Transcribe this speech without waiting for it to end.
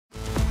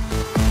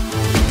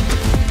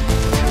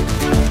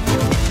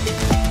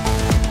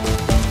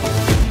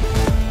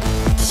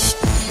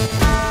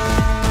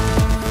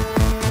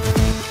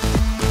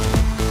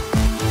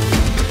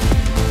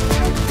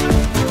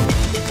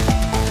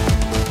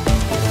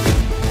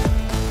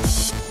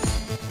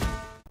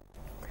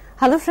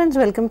Hello friends,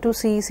 welcome to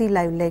CEC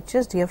live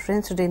lectures. Dear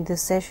friends, today in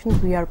this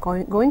session we are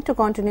going to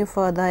continue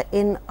further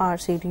in our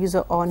series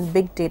on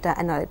big data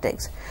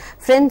analytics.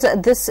 Friends,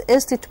 this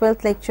is the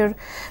 12th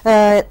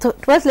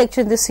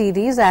lecture in this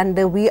series,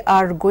 and we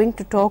are going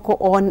to talk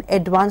on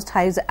Advanced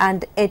Hives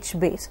and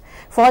Hbase.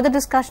 For the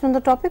discussion on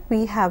the topic,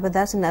 we have with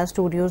us in our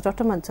studios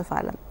Dr. Mansaf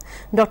Alam.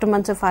 Dr.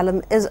 Mansaf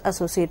Alam is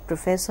Associate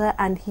Professor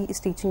and he is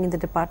teaching in the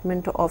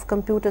Department of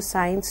Computer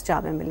Science,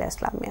 Jamia Millia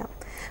Islamia.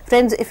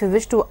 Friends, if you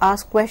wish to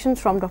ask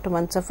questions from Dr.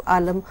 Mansaf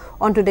Alam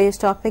on today's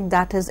topic,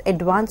 that is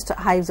Advanced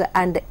Hives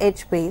and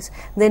Hbase,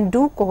 then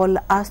do call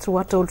us through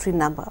our toll-free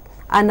number.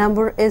 Our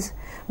number is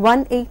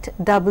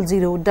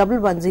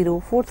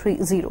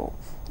 1800110430.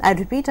 I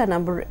repeat, our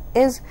number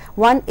is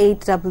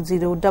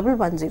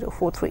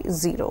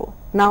 1800110430.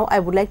 Now, I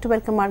would like to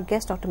welcome our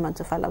guest, Dr.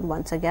 Mansaf Alam,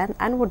 once again,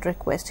 and would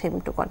request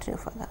him to continue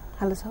further.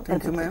 Hello, sir.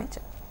 Thank you, ma'am.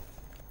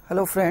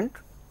 Hello, friend.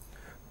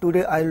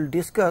 Today, I will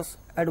discuss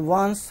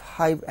Advanced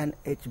Hive and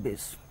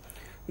Hbase.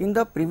 In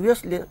the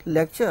previous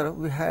lecture,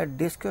 we had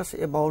discussed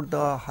about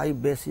the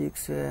hive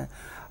basics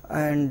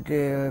and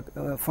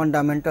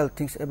fundamental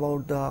things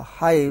about the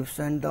hives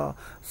and the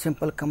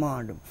simple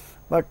command.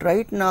 But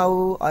right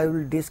now, I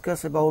will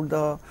discuss about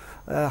the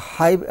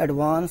hive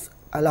advance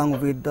along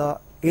with the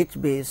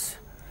Hbase.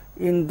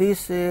 In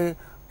this,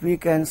 we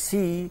can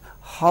see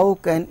how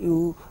can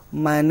you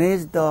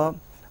manage the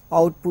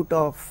output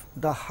of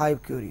the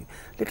hive query.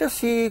 Let us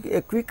see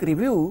a quick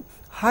review.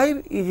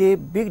 Hive is a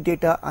big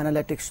data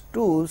analytics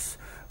tools.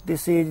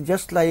 This is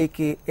just like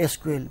a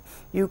SQL.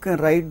 You can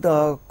write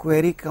the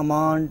query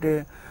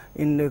command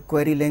in the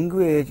query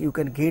language, you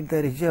can get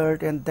the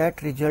result, and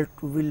that result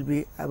will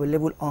be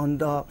available on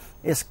the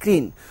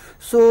screen.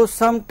 So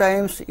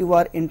sometimes you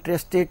are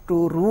interested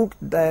to route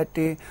that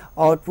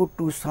output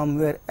to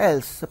somewhere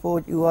else.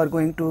 Suppose you are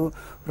going to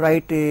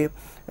write a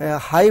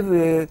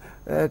hive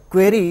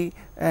query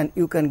and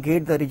you can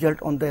get the result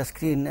on the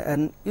screen,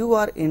 and you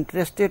are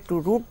interested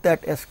to route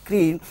that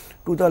screen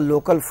to the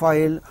local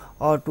file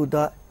or to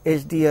the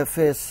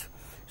HDFS.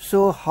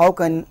 So how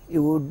can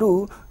you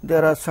do?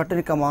 There are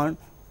certain commands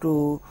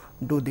to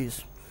do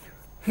this.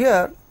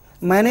 Here,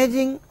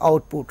 managing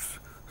outputs.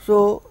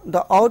 So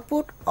the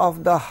output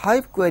of the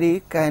hive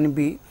query can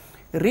be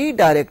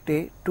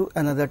redirected to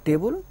another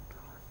table,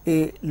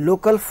 a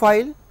local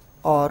file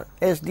or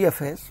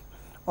HDFS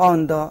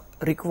on the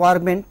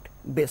requirement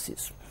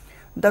basis.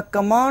 The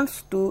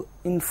commands to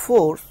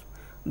enforce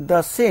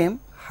the same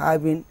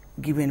have been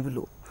given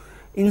below.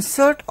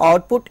 Insert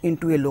output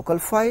into a local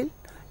file,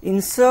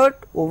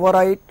 insert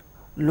overwrite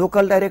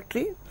local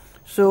directory.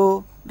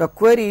 So the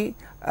query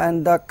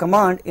and the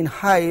command in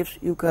hives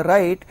you can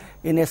write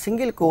in a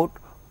single quote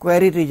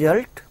query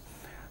result,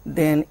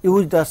 then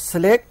use the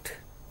select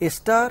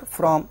star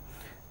from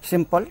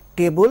simple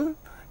table,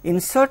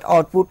 insert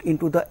output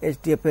into the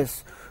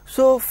HDFS.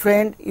 So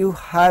friend, you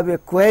have a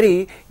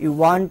query, you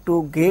want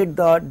to get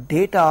the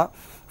data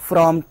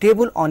from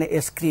table on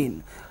a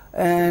screen,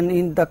 and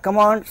in the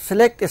command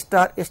select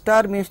star,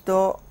 star means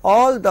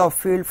all the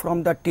field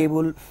from the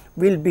table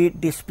will be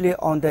displayed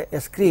on the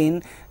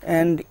screen,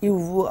 and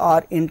you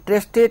are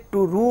interested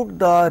to route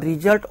the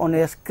result on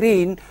a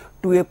screen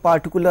to a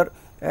particular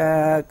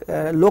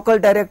local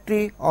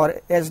directory or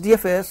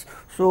HDFS.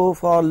 So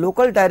for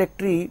local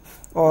directory,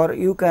 or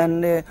you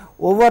can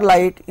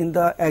overwrite in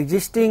the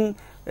existing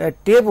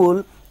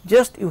table,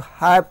 just you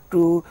have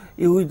to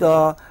use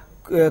the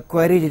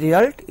query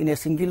result in a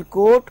single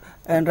quote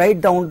and write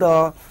down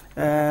the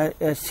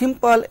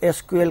simple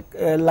SQL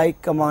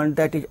like command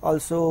that is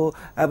also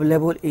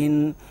available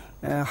in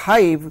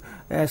Hive.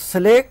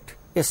 Select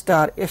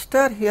star,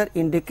 star here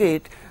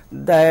indicate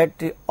that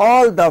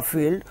all the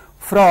field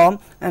from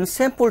and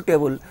sample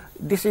table,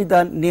 this is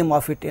the name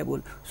of a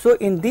table. So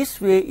in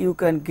this way you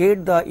can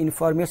get the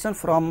information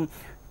from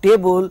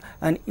table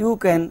and you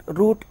can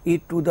route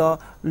it to the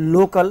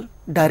local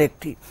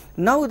directory.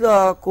 Now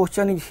the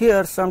question is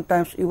here,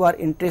 sometimes you are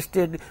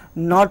interested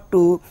not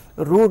to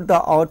route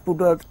the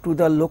output to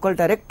the local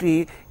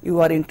directory, you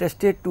are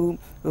interested to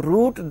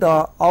route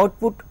the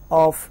output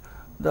of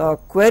the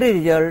query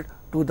result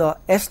to the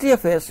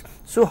HDFS.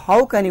 So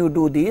how can you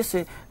do this?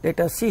 Let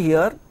us see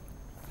here.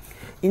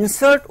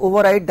 Insert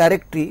override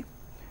directory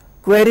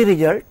query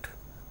result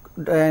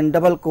and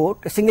double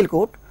quote, single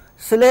quote,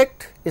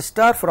 select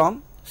star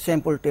from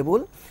sample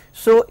table.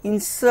 So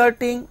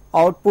inserting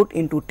output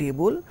into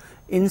table,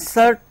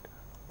 insert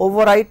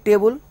override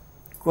table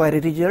query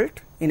result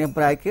in a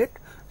bracket,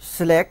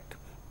 select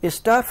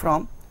star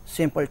from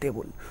sample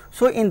table.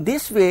 So in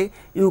this way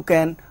you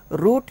can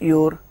route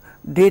your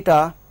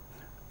data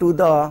to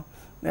the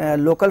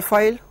local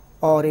file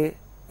or a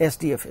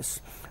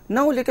HDFS.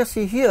 Now let us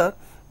see here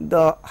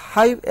the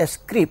Hive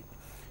script.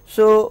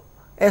 So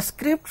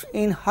scripts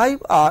in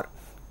Hive are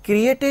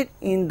created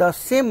in the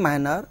same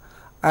manner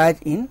as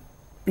in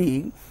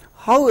Pig.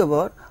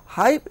 However,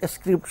 Hive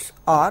scripts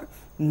are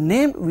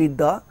named with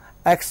the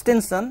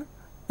extension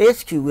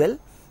SQL.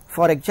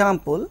 For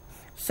example,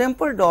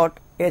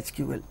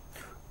 sample.hql.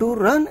 To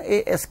run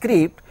a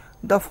script,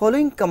 the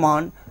following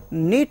command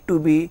need to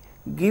be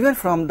given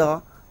from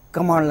the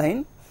command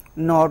line,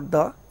 not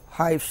the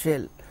Hive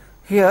shell.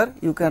 Here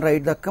you can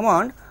write the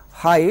command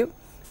hive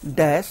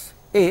dash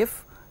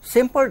f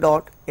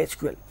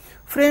sample.sql.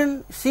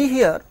 Friend, see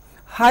here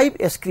Hive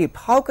script.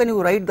 How can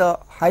you write the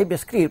Hive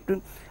script?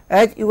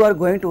 As you are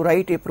going to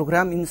write a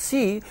program in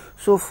C,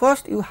 so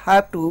first you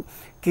have to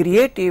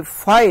create a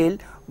file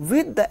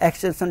with the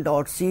extension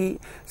 .c.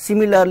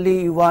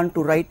 Similarly, you want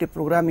to write a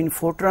program in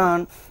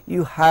Fortran,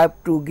 you have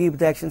to give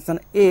the extension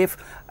f,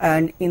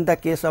 and in the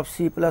case of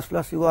C++,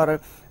 you are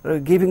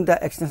giving the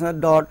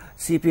extension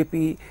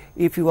 .cpp.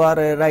 If you are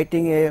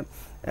writing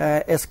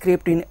a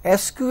script in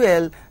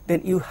SQL,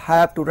 then you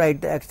have to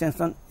write the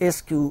extension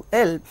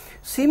SQL.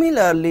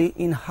 Similarly,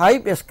 in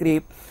Hive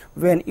script,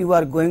 when you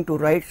are going to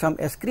write some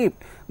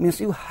script, means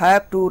you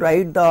have to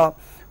write the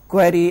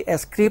query a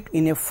script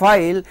in a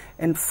file,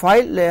 and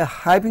file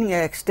having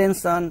an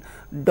extension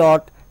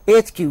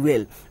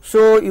 .hql.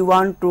 So you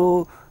want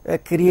to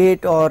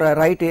create or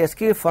write a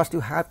script, first you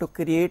have to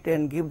create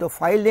and give the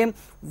file name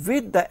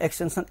with the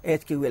extension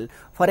HQL.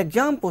 For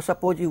example,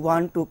 suppose you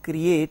want to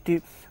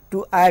create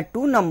to add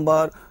two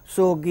number,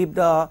 so give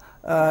the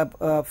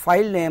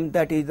file name,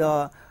 that is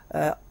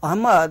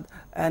Ahmad,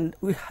 and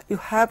you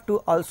have to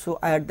also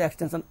add the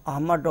extension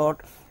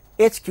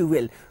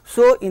ahmad.hql.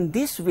 So in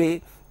this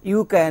way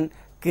you can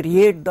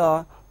create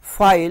the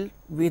file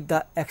with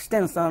the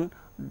extension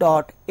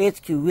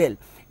 .hql.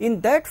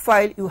 In that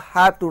file you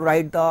have to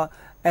write the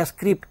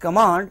script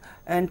command,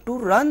 and to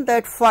run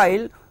that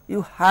file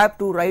you have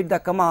to write the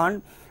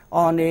command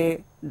on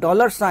a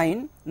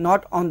 $sign,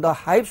 not on the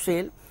Hive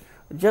shell.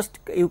 Just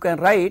you can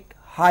write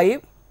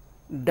hive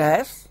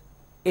dash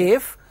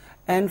f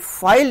and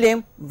file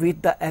name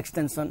with the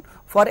extension.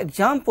 For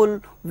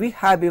example, we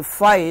have a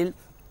file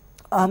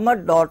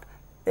ahmad.hql.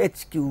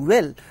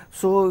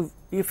 So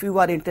if you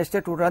are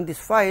interested to run this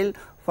file,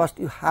 first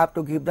you have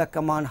to give the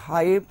command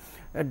hive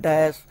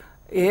dash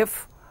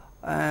f,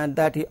 and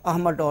that is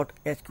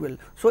ahmad.hql.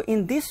 So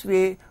in this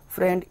way,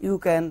 friend, you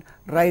can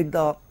write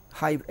the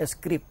Hive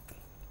script.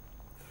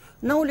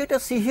 Now let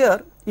us see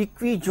here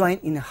equi-join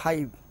in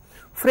Hive.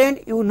 Friend,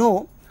 you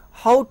know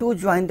how to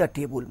join the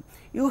table.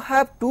 You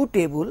have two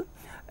tables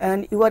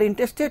and you are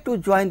interested to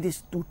join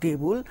these two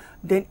tables,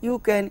 then you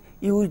can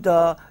use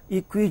the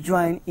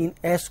equi-join in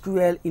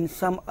SQL, in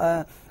some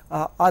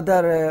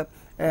other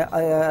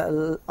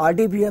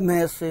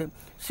RDBMS.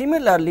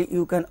 Similarly,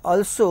 you can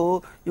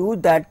also use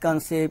that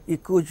concept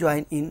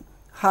equi-join in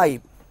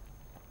Hive.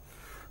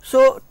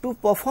 So to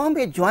perform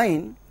a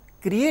join,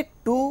 create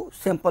two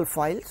sample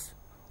files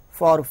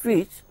for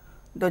which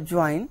the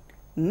join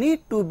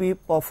need to be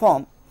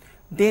performed,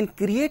 then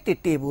create a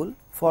table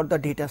for the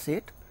data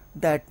set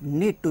that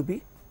need to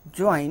be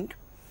joined.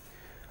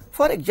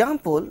 For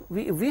example,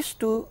 we wish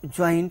to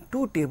join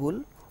two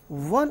tables,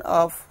 one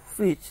of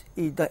which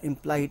is the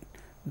implied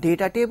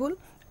data table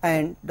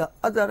and the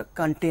other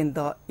contain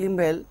the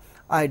email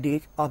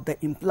ID of the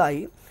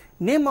employee.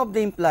 Name of the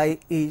employee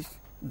is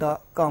the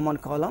common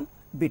column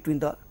between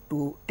the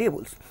two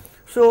tables.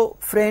 So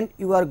friend,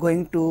 you are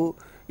going to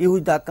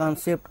use the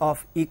concept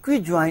of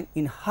equi-join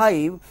in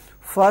Hive.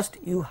 First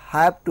you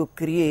have to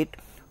create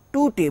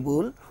two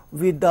tables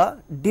with the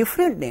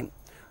different name,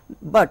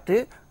 but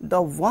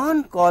the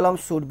one column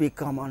should be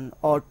common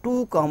or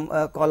two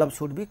columns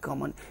should be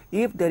common.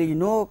 If there is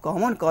no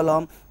common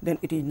column, then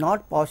it is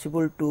not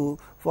possible to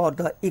for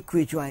the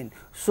equi-join.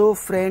 So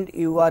friend,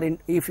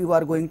 if you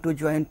are going to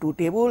join two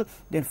tables,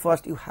 then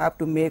first you have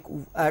to make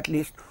at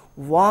least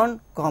one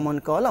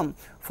common column.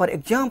 For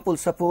example,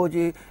 suppose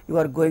you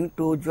are going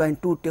to join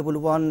two tables,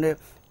 one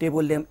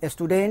table name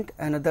student,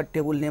 another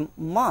table name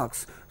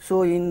marks.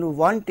 So in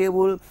one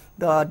table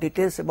the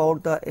details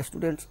about the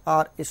students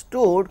are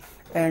stored,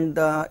 and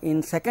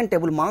in second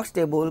table, marks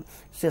table,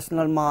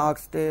 sessional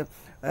marks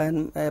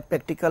and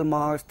practical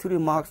marks, theory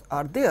marks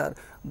are there,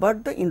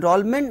 but the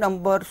enrollment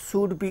number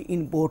should be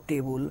in both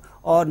table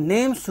or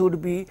name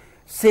should be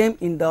same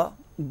in the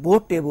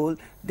both table.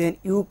 Then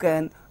you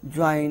can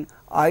join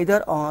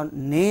either on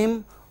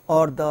name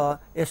or the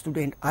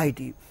student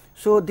ID.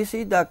 So this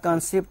is the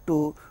concept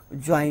to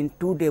join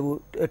two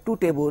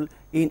table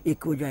in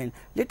equi-join.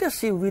 Let us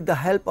see with the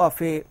help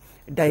of a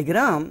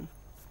diagram.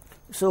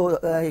 So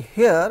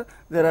here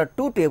there are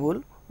two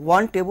tables,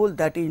 one table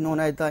that is known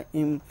as the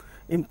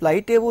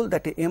employee table,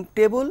 that is emp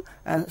table,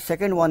 and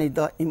second one is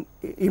the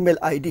email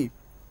ID.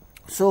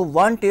 So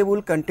one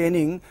table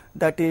containing,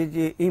 that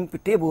is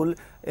emp table,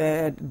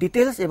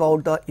 details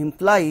about the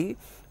employee,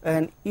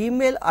 and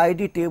email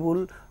ID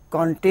table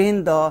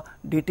contain the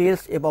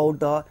details about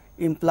the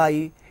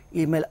employee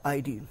email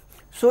ID.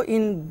 So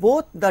in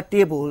both the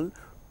table,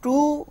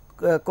 two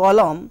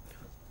column,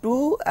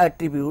 two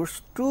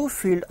attributes, two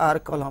field are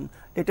column.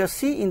 Let us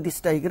see in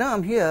this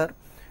diagram here.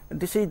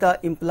 This is the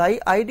employee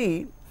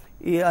ID,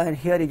 and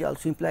here is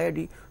also employee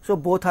ID. So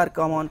both are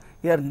common.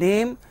 Here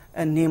name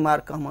and name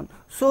are common.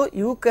 So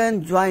you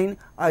can join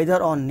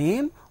either on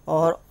name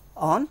or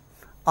on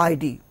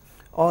ID,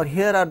 or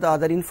here are the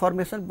other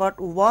information, but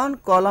one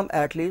column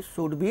at least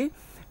should be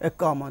a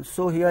common.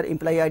 So here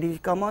employee ID is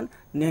common,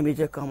 name is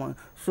a common.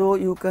 So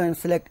you can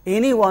select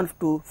any one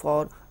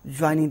for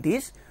joining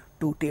these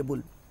two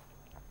tables.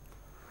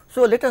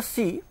 So let us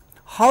see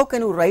how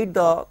can you write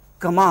the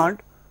command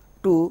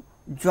to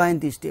join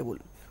this table.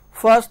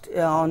 First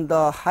on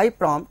the Hive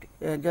prompt,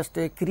 just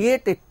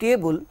create a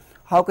table.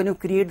 How can you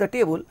create the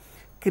table?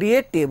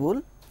 Create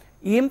table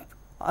imp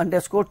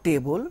underscore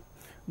table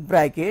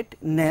bracket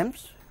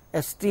names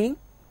string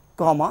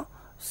comma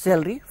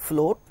salary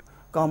float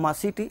comma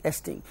city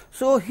string.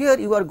 So here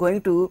you are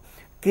going to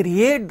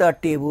create the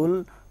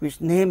table which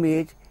name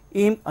is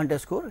imp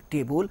underscore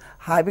table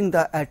having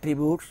the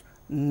attributes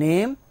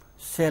name,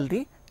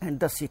 salary and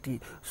the city.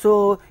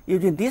 So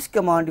using this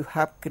command you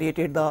have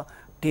created the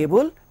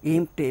table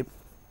imp tab.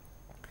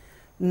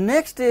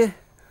 Next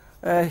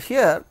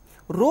here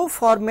row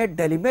format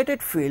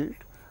delimited field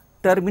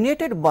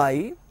terminated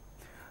by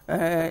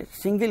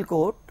single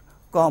quote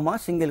comma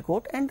single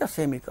quote and the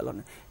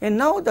semicolon. And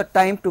now the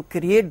time to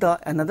create the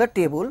another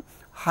table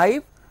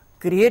Hive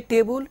create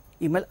table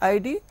email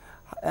ID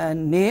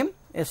and name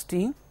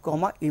string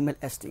comma email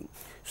string.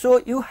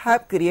 So you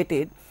have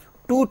created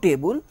two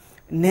table,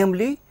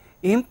 namely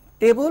imp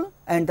table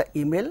and the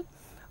email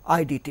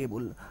ID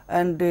table,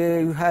 and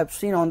you have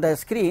seen on the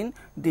screen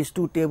these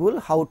two table,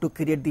 how to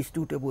create these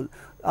two table.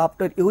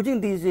 After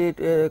using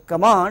this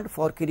command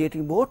for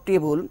creating both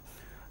table,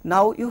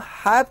 now you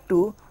have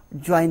to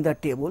join the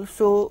table.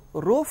 So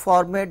row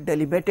format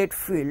delimited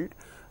field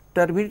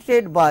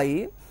terminated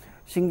by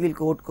single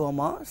quote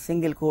comma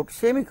single quote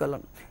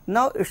semicolon.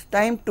 Now it's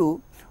time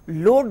to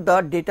load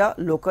the data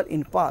local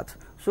in path.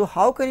 So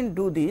how can you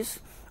do this?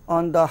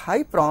 On the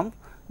Hive prompt,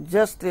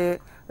 just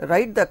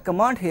write the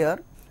command here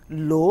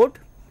load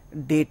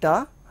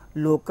data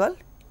local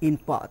in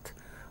path.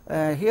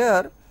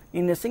 Here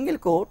in a single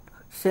quote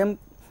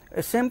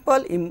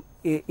sample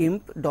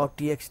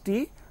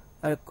imp.txt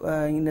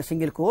in a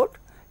single quote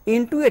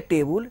into a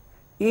table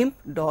imp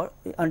dot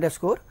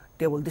underscore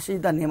table. This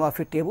is the name of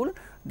a table.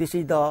 This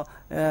is the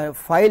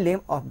file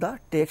name of the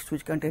text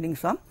which containing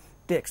some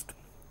text.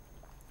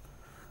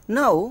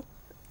 Now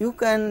you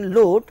can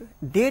load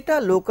data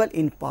local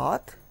in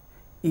path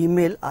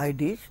email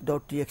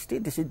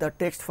IDs.txt. This is the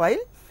text file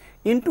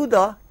into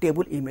the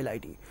table email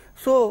ID.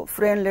 So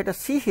friend, let us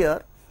see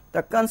here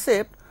the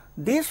concept.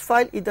 This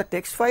file is the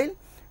text file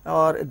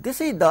or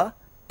this is the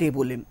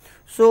table name.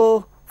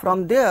 So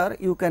from there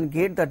you can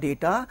get the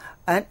data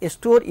and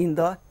store in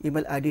the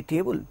email ID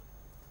table.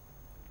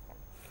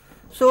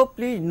 So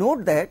please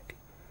note that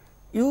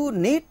you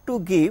need to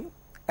give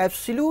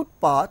absolute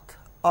path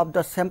of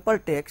the sample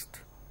text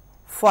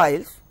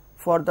files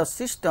for the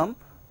system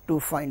to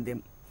find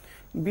them.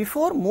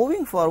 Before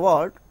moving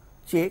forward,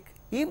 check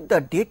if the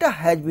data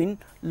has been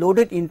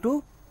loaded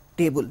into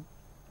table.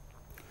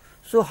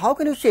 So how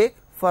can you check?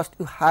 First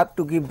you have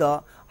to give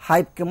the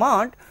Hive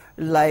command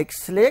like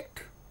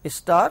select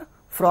star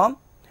from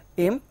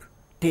imp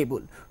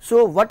table.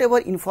 So whatever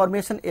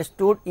information is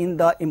stored in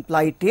the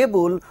employee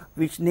table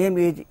which name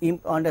is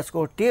imp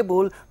underscore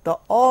table, the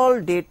all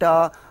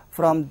data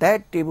from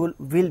that table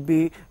will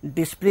be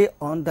displayed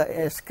on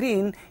the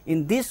screen.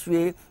 In this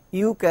way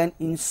you can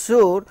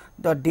ensure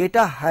the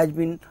data has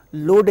been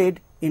loaded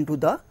into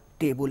the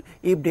table.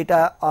 If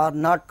data are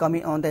not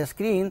coming on the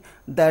screen,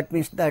 that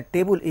means that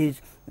table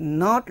is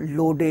not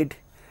loaded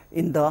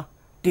in the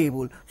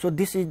table. So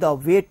this is the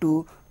way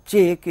to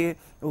check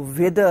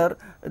whether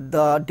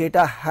the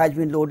data has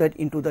been loaded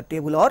into the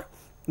table or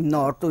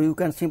not. So you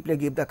can simply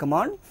give the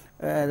command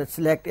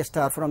select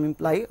star from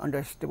employee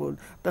underscore table.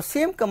 The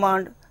same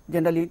command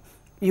generally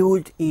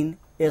used in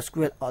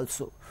SQL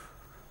also.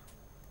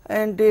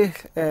 And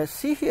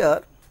see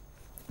here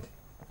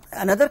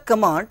another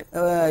command,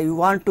 you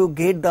want to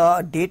get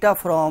the data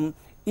from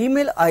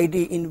email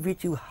ID in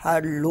which you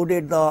had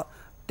loaded the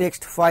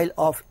text file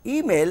of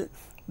email.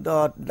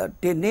 The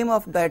name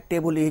of that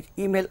table is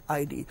email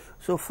ID.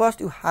 So first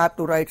you have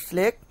to write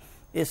select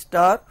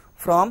star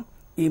from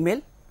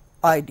email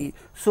ID.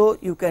 So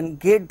you can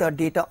get the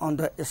data on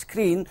the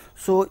screen.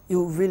 So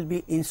you will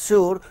be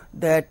ensure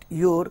that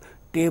your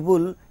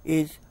table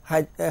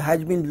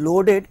has been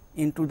loaded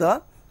into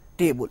the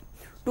table.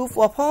 To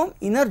perform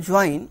inner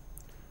join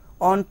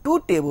on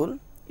two table,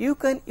 you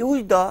can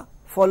use the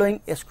following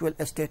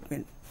SQL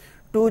statement.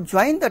 To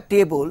join the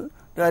table,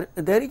 there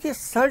is a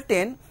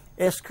certain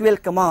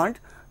SQL command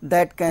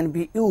that can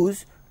be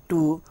used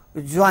to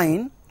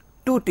join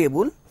two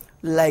table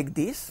like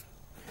this.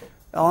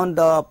 On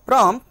the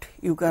prompt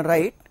you can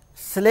write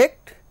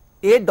select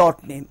a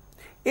dot name.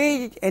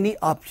 A is any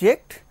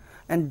object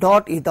and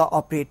dot is the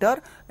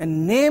operator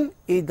and name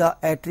is the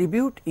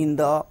attribute in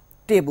the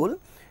table.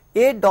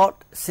 A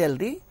dot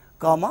salary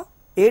comma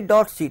a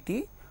dot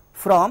city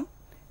from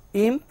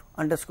imp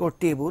underscore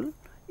table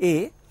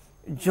a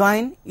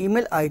join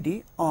email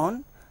ID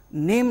on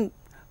name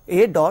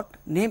a dot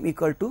name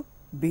equal to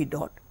b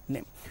dot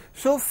name.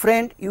 So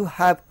friend, you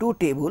have two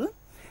table,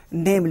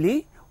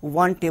 namely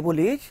one table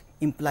is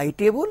employee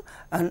table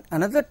and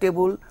another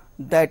table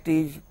that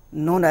is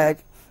known as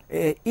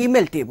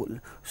email table.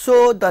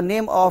 So the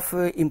name of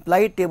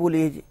implied table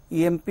is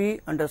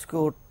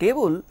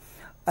emp_table,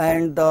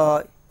 and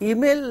the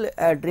email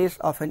address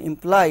of an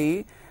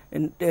employee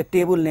in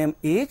table name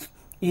is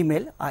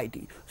email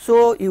ID.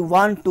 So you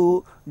want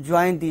to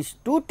join these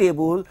two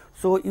tables,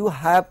 so you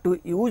have to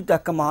use the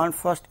command.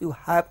 First you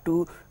have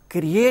to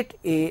create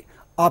a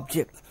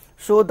object.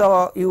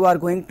 So you are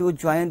going to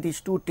join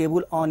these two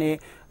tables on a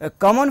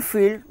common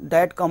field.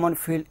 That common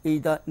field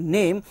is the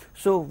name.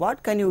 So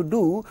what can you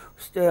do?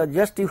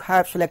 Just you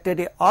have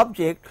selected a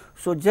object,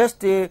 so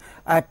just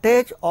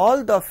attach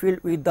all the field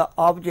with the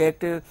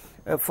object.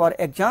 For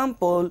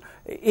example,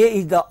 A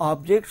is the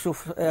object, so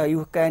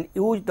you can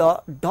use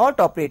the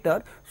dot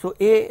operator. So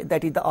A,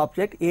 that is the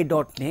object, A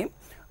dot name,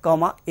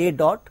 comma A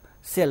dot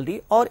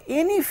salary, or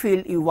any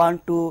field you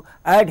want to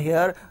add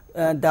here,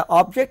 the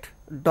object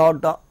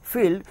dot the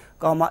field,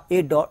 comma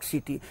A dot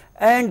ct,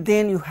 and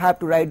then you have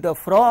to write the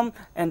from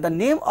and the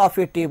name of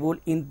a table.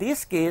 In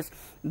this case,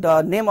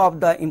 the name of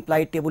the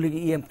implied table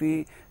is emp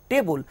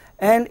table,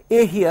 and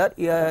A here,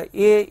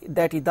 A,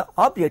 that is the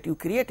object you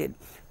created.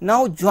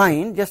 Now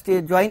join, just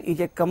join is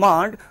a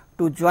command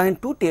to join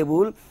two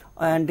tables,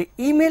 and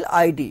email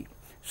ID,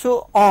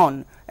 so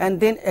on,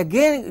 and then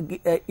again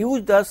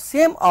use the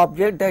same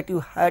object that you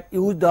had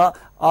used the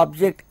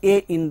object A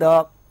in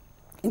the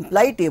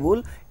implied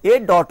table, A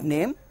dot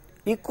name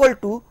equal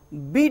to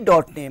B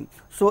dot name.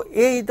 So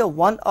A is the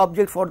one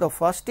object for the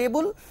first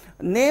table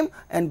name,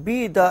 and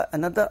B is the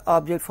another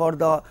object for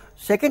the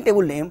second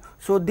table name.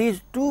 So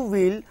these two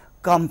will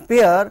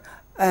compare,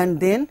 and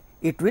then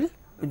it will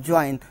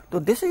join. So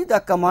this is the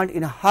command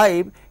in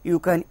Hive you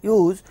can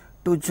use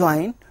to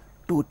join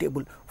two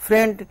tables.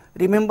 Friend,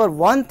 remember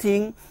one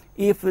thing: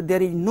 if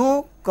there is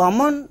no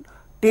common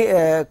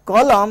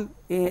column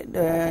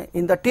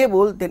in the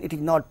table, then it is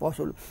not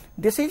possible.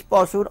 This is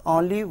possible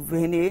only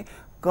when a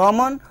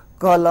common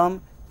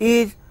column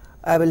is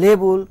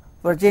available,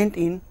 present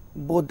in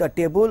both the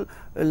table,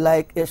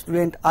 like a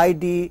student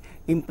ID,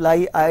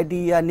 employee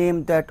ID, a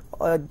name that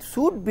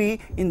should be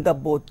in the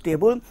both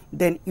table.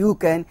 Then you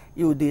can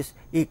use this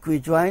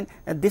equi-join,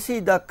 and this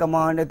is the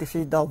command, this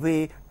is the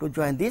way to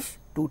join these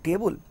two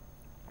tables.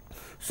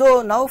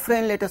 So now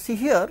friend, let us see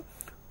here,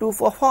 to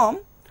perform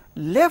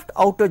left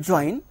outer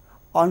join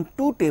on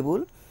two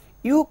tables,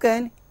 you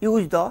can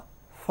use the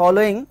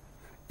following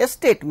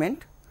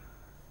statement.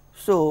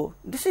 So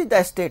this is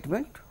the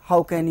statement.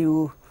 How can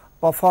you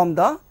perform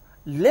the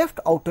left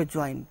outer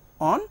join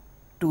on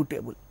two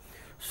tables?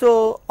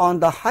 So on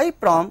the Hive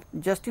prompt,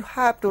 just you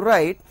have to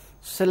write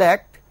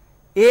select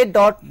A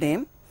dot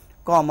name,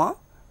 comma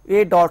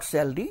A dot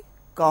salary,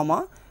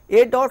 comma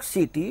A dot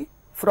ct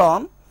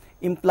from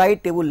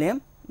implied table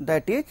name,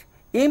 that is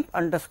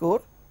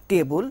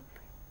imp_table.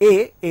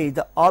 A is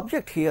the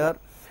object here.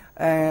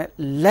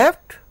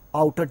 Left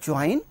outer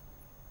join,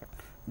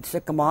 this is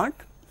a command.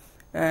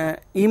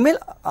 Email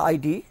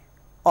ID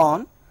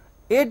on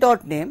A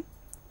dot name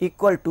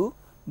equal to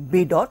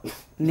B dot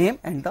name,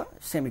 and the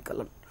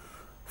semicolon.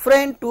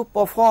 Friend, to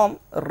perform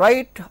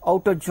right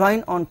outer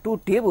join on two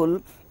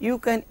tables, you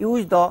can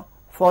use the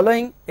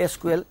following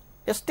SQL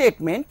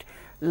statement,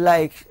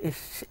 like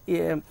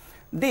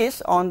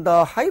this. On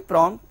the Hive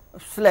prompt,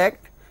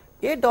 select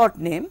A dot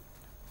name,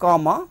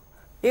 comma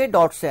A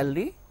dot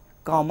salary,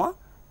 comma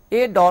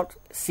A dot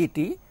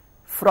ct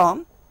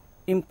from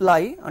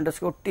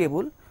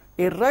employee_table,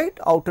 a right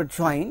outer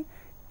join,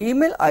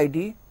 email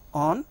ID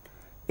on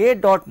A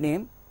dot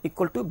name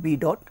equal to B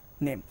dot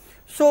name.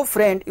 So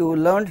friend, you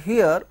learned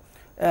here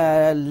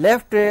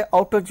left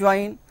outer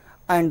join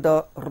and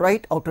the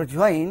right outer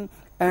join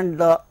and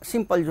the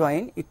simple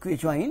join,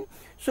 equi-join.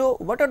 So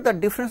what are the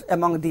difference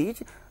among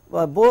these?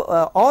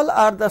 All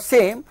are the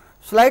same,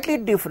 slightly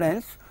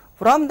difference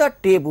from the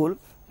table.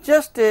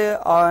 Just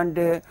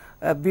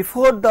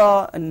before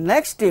the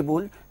next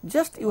table,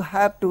 just you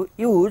have to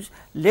use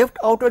left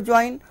outer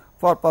join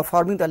for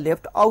performing the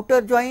left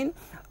outer join,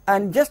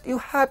 and just you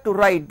have to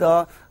write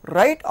the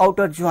right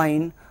outer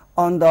join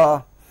on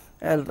the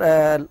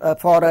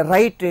for a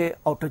right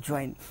outer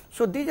join.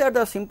 So these are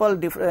the simple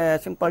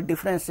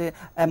difference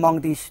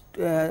among these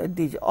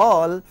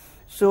all.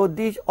 So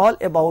these all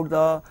about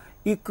the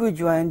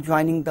equi-join,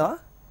 joining the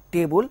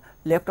table,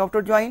 left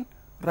outer join,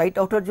 right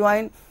outer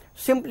join.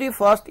 Simply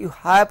first you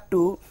have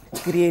to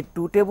create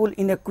two tables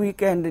in a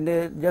quick and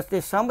just a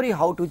summary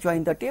how to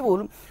join the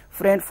table.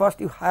 Friend,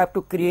 first you have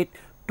to create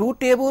two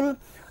tables,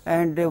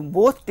 and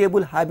both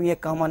tables having a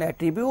common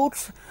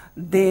attributes.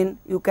 Then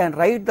you can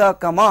write the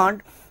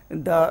command,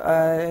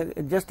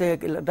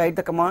 write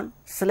the command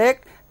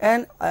select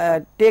and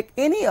take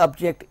any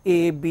object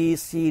A, B,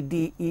 C,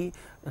 D, E.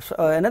 So,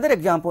 another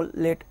example,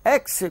 let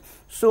X.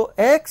 So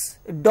X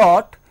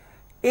dot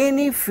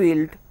any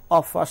field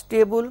of first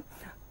table,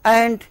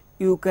 and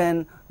you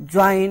can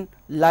join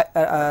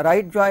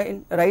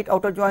right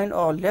outer join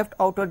or left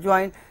outer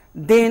join.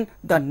 Then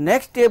the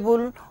next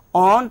table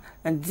on,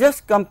 and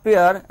just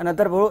compare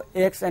another row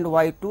X and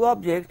Y, two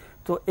objects.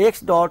 So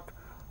X dot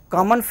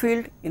common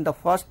field in the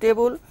first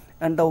table,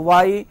 and the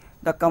Y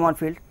the command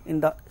field in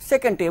the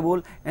second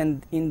table,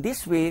 and in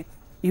this way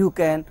you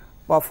can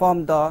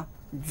perform the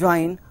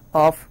join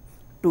of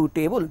two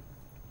table.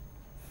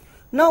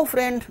 Now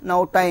friend,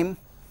 now time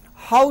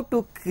how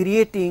to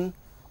creating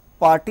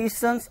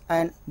partitions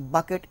and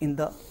bucket in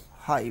the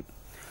Hive.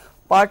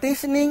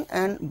 Partitioning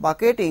and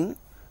bucketing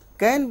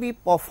can be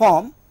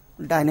performed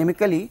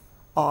dynamically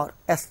or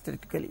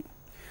statically.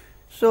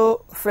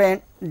 So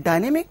friend,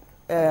 dynamic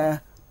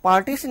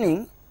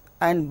partitioning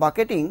and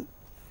bucketing,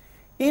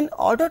 in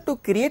order to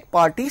create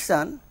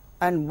partition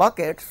and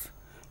buckets,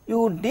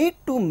 you need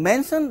to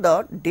mention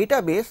the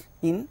database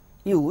in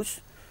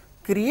use,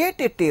 create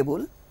a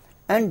table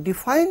and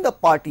define the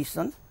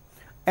partition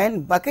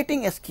and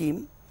bucketing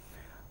scheme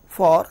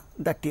for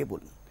the table.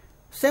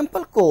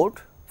 Simple code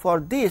for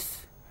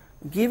this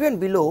given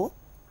below.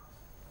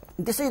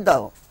 This is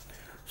the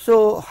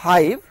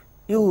Hive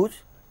use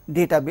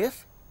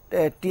database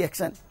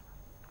TXN.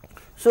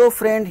 So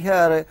friend,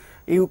 here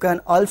you can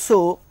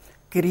also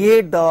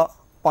create the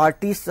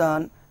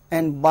partition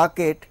and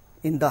bucket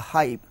in the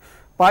Hive.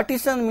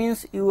 Partition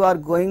means you are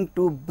going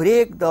to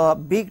break the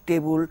big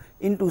table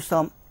into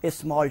some a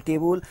small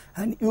table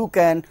and you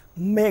can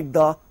make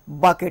the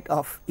bucket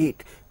of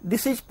it.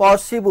 This is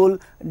possible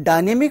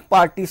dynamic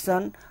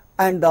partition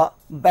and the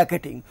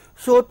bucketing.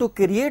 So to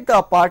create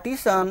the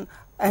partition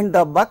and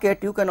the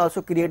bucket, you can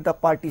also create the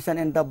partition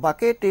and the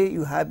bucket.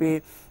 You have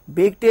a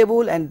big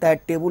table and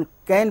that table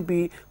can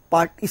be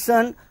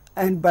partition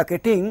and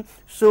bucketing.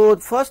 So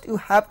first you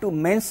have to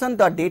mention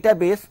the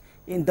database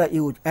in the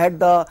use. At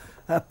the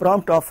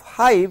prompt of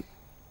Hive,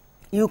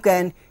 you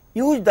can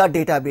use the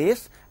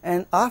database,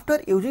 and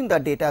after using the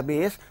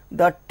database,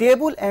 the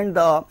table and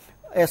the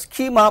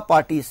schema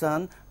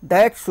partition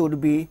that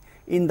should be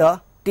in the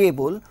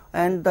table,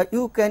 and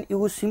you can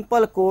use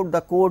simple code.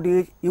 The code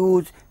is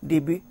use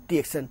db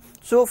txn.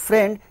 So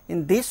friend,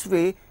 in this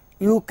way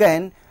you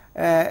can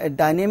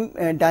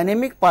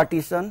dynamic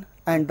partition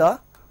and the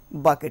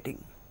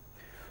bucketing.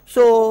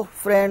 So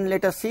friend,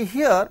 let us see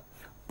here,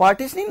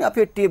 partitioning of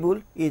a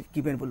table is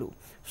given below.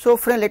 So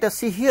friend, let us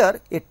see here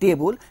a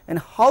table and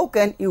how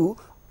can you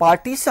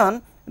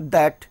partition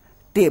that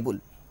table.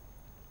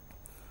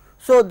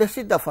 So this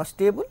is the first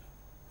table,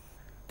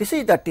 this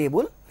is the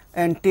table,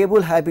 and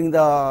table having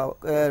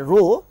the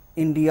row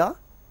India,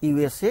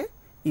 USA,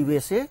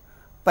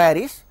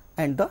 Paris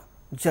and the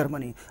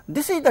Germany.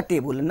 This is the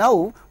table.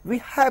 Now we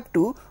have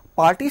to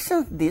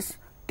partition this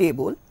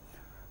table.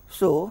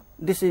 So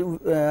this is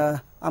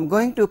I am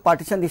going to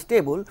partition this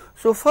table.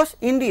 So first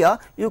India,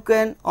 you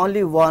can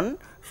only one,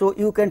 so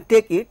you can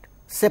take it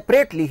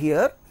separately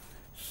here.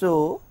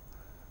 So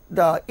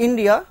the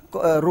India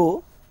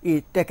row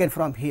is taken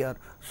from here.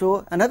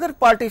 So another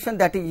partition,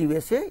 that is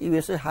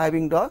USA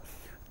having the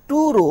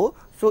two row,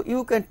 so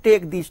you can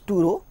take these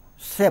two row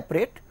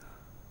separate.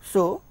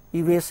 So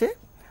USA,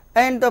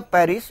 and the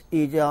Paris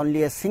is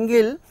only a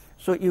single,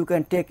 so you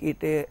can take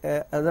it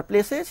other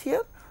places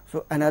here.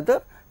 So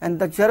another, and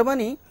the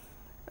Germany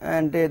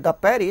and the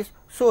Paris.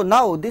 So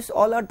now this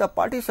all are the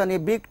partition. A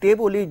big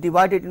table is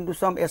divided into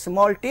some a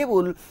small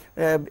table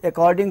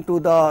according to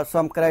the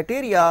some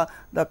criteria,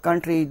 the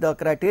country the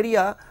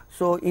criteria.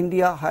 So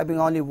India having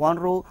only one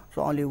row,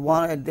 so only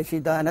one, and this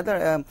is the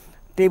another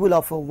table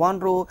of one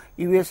row.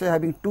 USA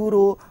having two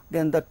row,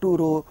 then the two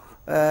row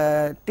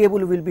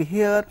table will be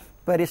here.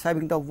 Paris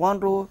having the one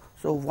row,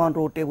 so one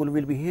row table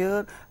will be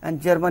here, and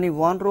Germany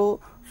one row,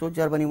 so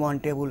Germany one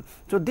table.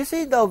 So this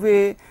is the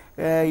way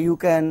you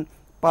can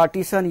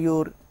partition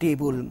your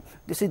table.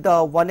 This is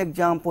the one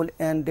example,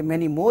 and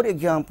many more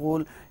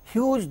example.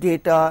 Huge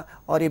data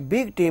or a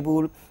big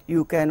table,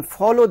 you can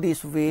follow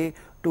this way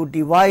to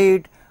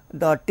divide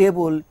the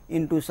table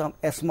into some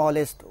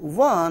smallest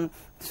one.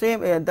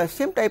 The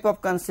same type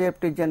of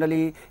concept is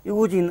generally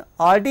used in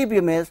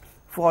RDBMS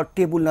for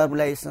table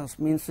normalizations,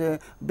 means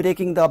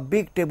breaking the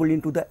big table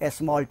into the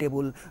small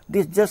table.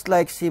 This just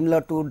like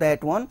similar to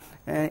that one.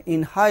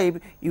 In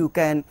Hive, you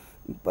can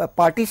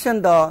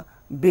partition the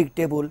big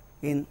table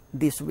in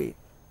this way.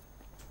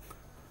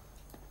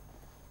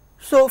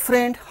 So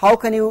friend, how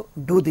can you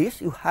do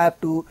this? You have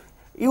to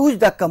use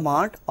the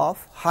command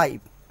of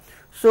Hive.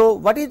 So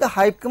what is the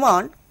Hive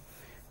command?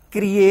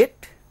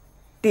 Create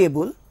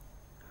table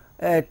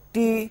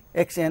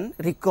txn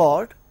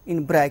record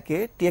in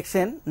bracket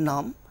txn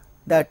num,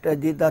 that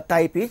the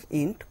type is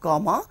int,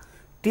 comma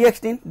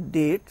txn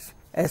dates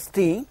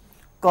string,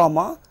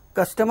 comma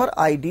customer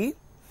ID,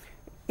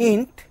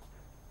 int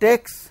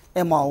text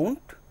amount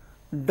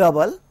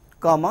double,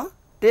 comma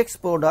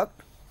text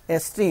product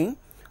string,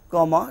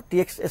 comma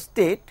text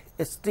state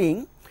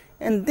string,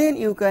 and then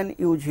you can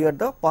use here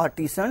the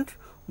partitioned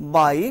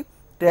by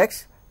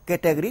text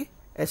category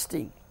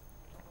string.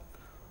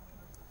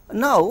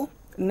 Now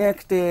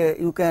next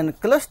you can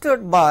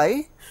clustered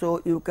by,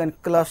 so you can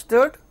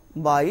clustered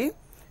by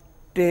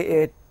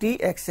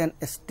txn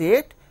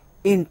state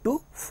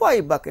into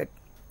 5 bucket.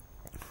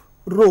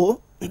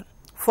 Row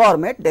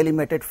format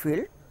delimited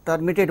field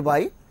terminated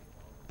by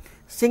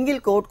single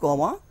quote,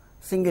 comma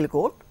single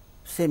quote,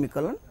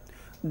 semicolon.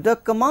 The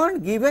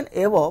command given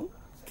above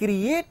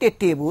create a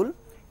table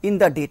in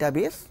the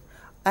database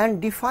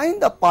and define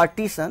the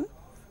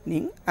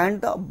partitioning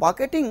and the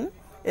bucketing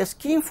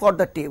scheme for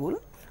the table.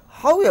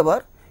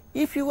 However,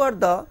 if you are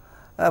the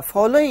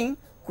following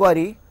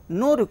query,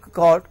 no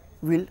record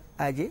will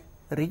as a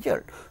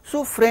result.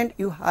 So, friend,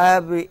 you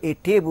have a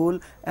table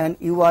and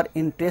you are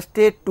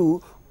interested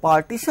to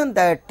partition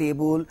that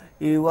table,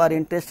 you are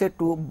interested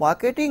to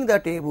bucketing the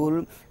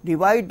table,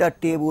 divide the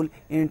table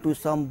into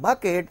some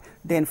bucket,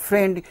 then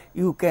friend,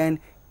 you can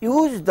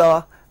use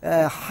the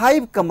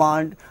hive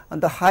command,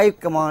 and the hive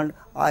command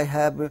I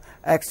have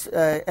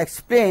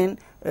explained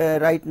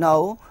right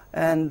now,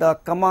 and the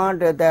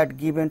command that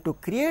given to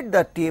create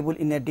the table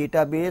in a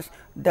database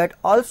that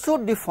also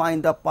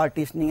define the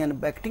partitioning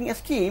and bucketing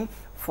scheme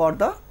for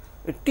the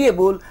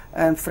table.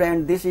 And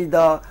friend, this is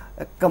the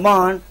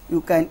command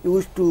you can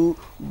use to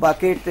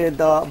bucket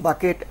the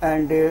bucket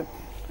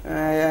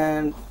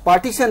and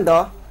partition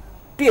the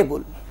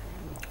table.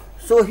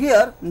 So,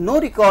 here no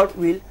record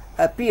will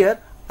appear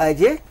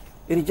as a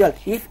result.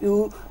 If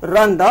you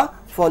run the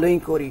following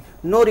query,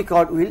 no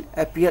record will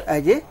appear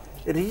as a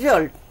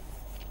result.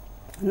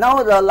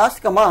 Now, the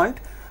last command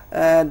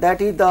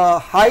that is the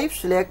hive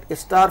select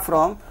star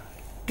from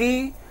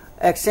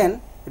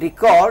txn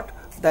record,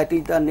 that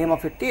is the name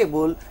of a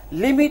table,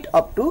 limit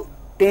up to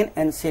 10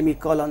 and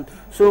semicolon.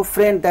 So,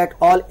 friend, that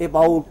all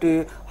about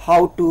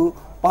how to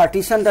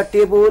partition the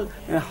table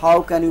and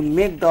how can you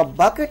make the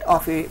bucket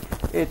of a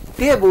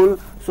table.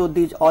 So,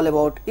 this all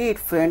about it,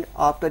 friend.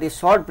 After a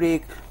short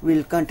break, we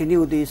will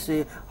continue this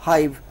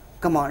hive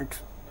command.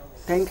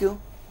 Thank you.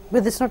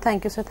 With this note,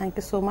 thank you, sir. Thank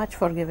you so much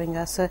for giving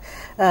us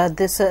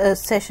this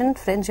session.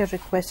 Friends, you're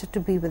requested to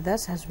be with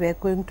us as we are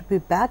going to be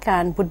back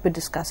and would be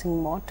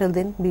discussing more. Till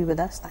then, be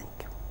with us. Thank you.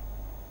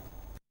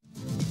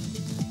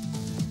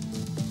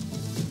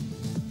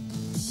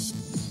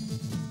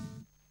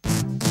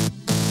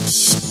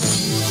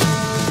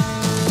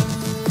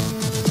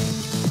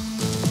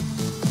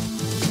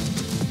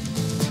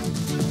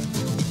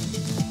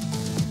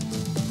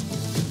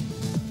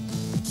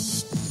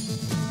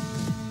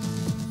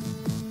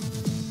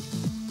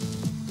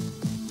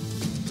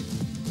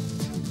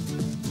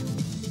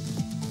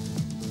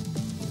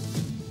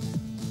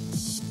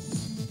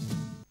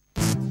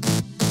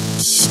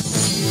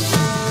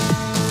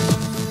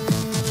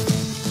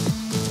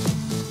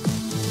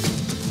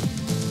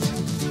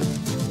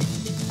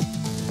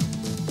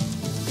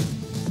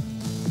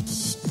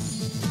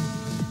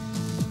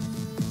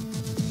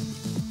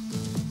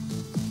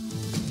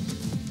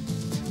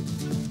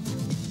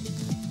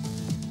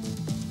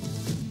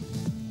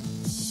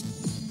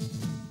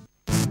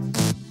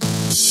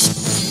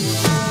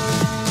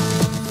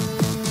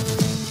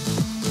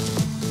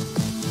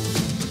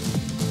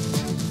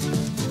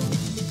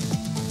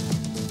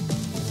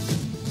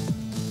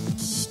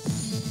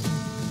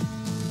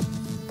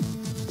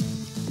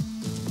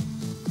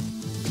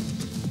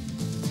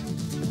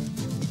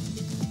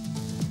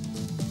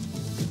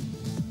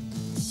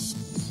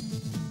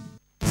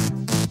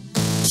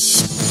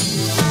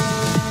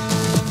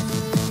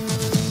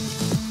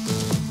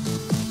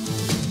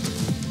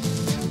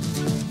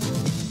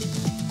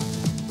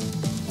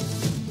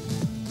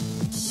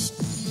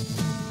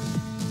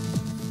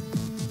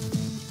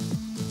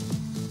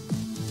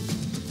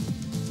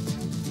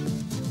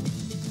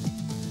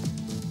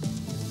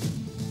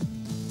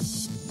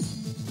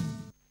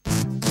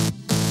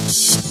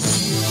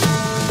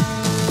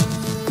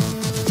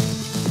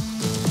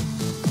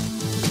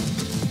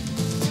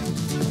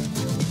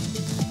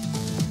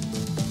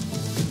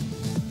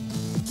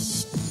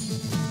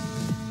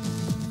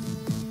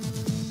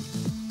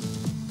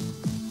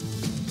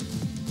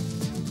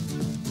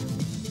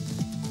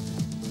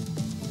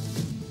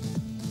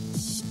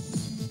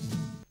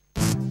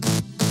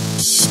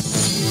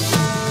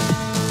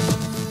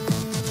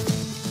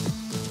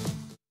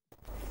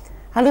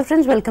 Hello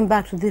friends, welcome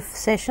back to this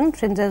session.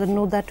 Friends, as you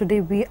know that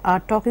today we are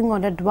talking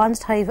on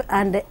Advanced Hive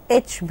and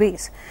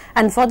Hbase,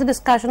 and for the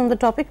discussion on the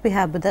topic we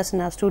have with us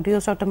in our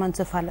studios Dr.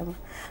 Mansuf Alam.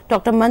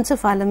 Dr.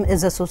 Mansuf Alam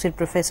is Associate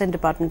Professor in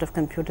Department of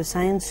Computer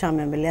Science,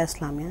 Jamia Millia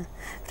Islamia.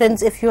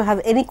 Friends, if you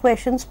have any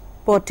questions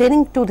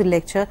pertaining to the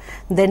lecture,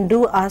 then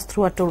do ask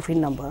through our toll-free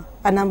number.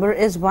 Our number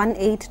is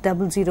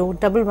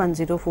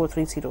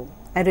 1800110430.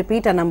 I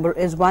repeat, our number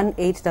is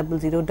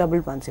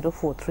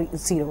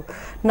 1800110430.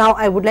 Now,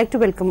 I would like to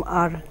welcome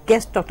our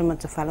guest, Dr.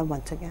 Mansuf Alam,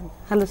 once again.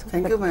 Hello, sir.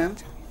 Thank you, ma'am.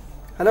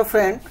 Hello,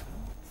 friend.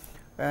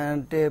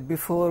 And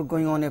before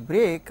going on a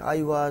break,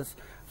 I was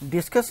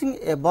discussing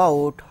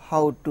about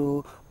how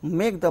to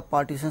make the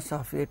partitions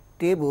of a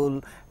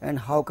table and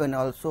how can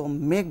also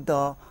make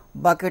the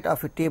bucket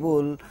of a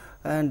table.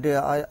 And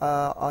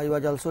I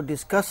was also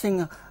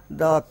discussing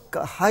the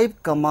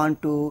hive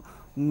command to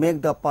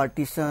make the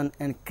partition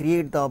and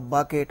create the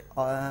bucket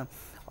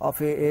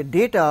of a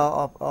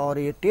data or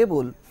a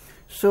table.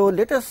 So,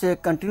 let us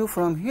continue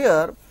from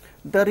here.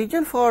 The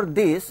reason for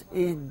this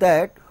is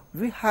that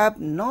we have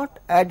not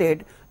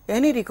added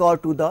any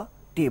record to the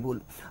table.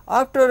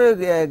 After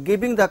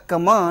giving the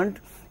command,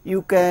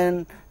 you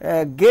can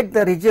get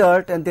the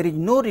result and there is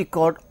no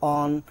record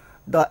on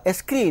the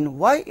screen.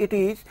 Why it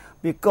is?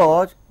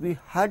 Because we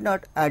had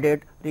not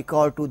added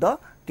record to the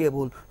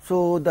table.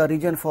 So the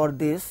reason for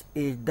this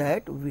is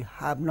that we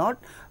have not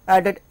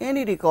added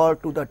any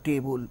record to the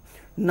table.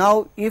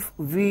 Now if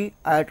we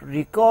add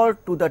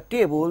record to the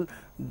table,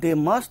 they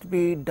must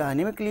be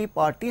dynamically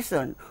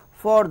partitioned.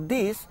 For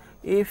this,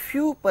 a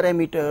few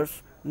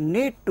parameters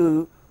need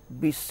to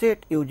be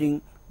set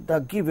using the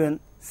given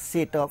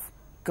set of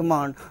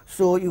command.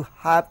 So you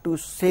have to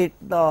set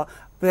the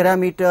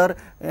parameter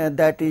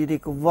that is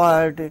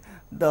required,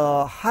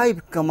 the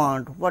Hive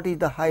command. What is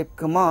the Hive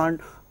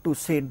command? To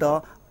set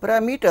the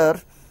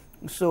parameter.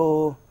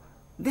 So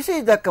this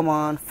is the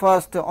command.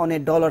 First on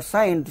a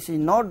 $sign, this is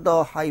not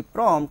the Hive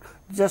prompt,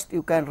 just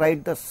you can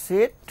write the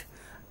set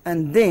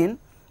and then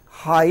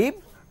Hive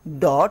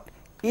dot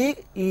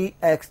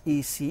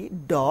exec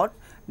dot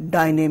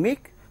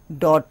dynamic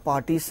dot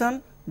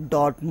partition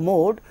dot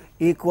mode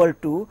equal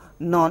to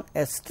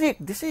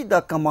non-strict. This is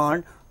the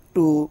command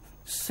to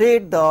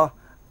set the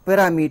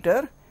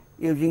parameter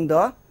using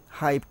the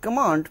Hive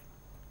command.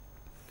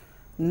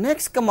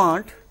 Next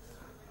command,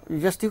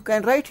 just you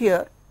can write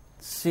here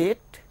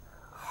set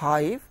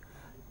Hive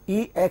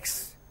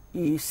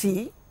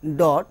exec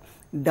dot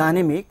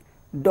dynamic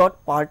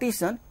dot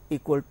partition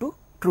equal to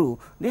true.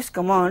 This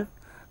command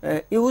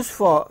used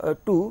for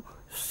to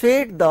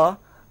set the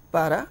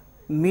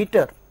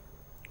parameter.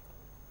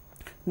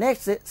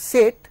 Next,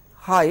 set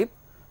Hive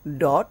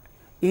dot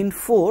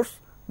enforce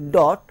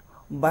dot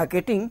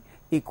bucketing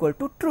equal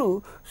to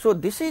true. So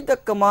this is the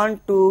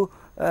command to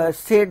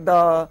set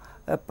the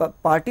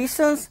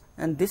partitions,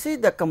 and this is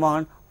the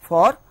command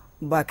for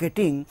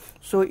bucketing.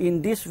 So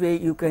in this way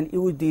you can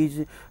use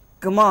these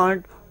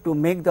command to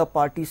make the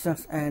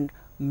partitions and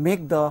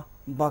make the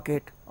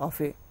bucket of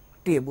a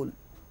table.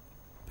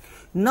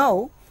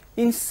 Now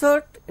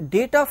insert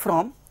data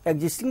from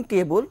existing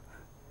table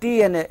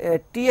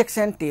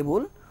txn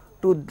table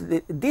to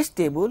this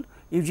table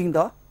using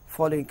the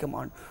following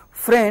command.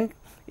 Friend,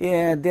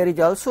 there is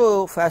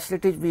also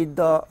facilities with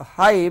the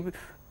Hive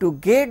to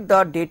get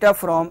the data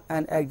from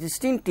an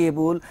existing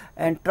table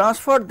and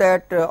transfer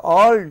that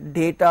all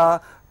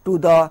data to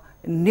the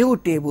new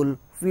table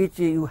which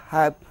you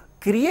have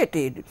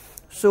created.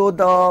 So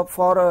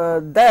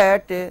for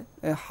that,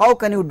 how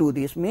can you do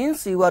this?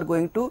 Means you are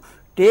going to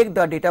take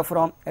the data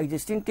from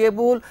existing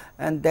table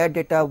and that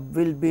data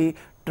will be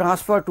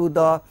transferred to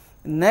the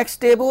next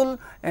table.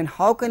 And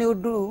how can you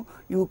do?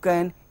 You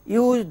can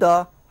use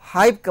the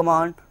Hive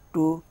command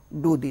to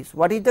do this.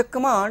 What is the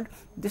command?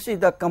 This is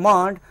the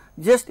command.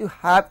 Just you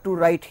have to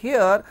write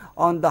here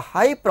on the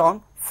Hive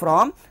prompt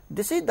from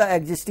this is the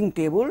existing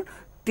table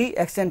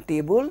txn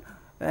table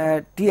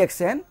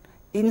txn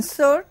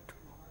insert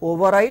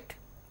overwrite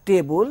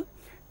table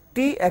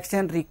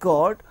txn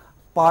record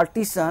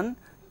partition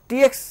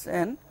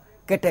txn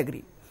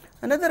category.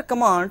 Another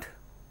command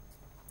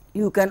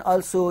you can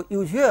also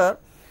use here,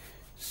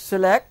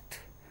 select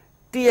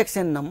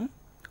txn num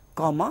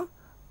comma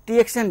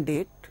txn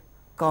date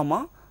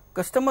comma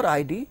customer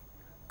id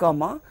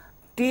comma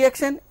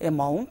txn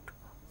amount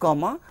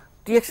comma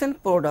txn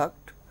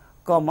product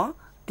comma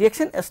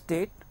txn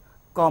estate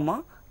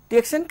comma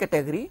txn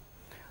category,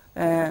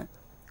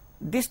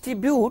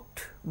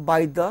 distribute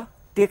by the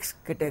text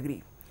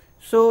category.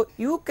 So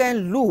you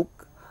can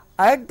look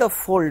at the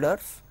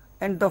folders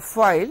and the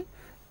file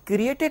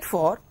created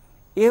for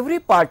every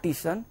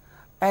partition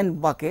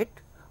and bucket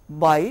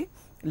by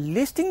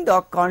listing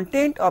the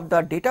content of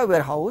the data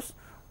warehouse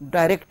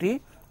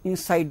directory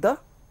inside the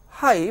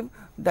Hive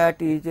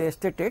that is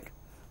stated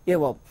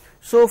above.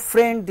 So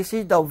friend, this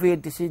is the way,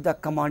 this is the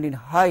command in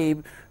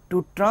Hive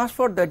to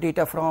transfer the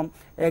data from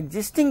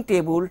existing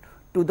table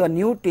to the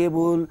new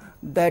table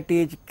that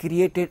is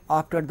created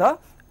after the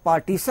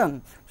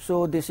partition.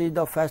 So this is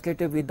the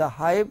facility with the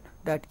Hive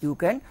that you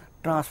can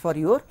transfer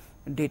your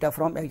data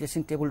from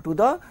existing table to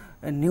the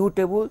new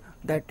table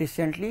that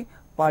recently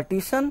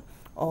partition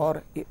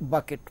or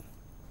bucket.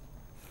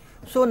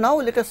 So now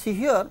let us see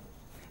here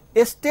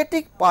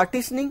static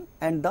partitioning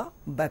and the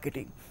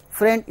bucketing.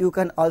 Friend, you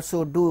can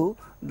also do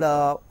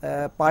the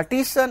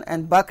partition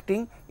and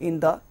bucketing in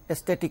the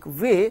static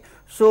way.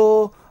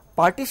 So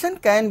partition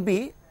can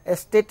be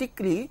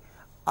statically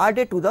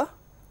added to the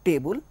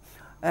table.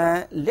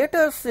 Let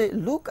us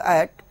look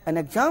at an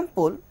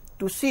example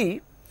to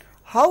see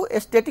how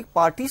a static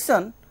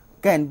partition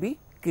can be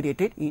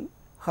created in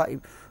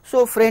Hive.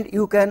 So friend,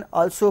 you can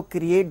also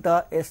create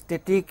the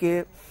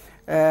static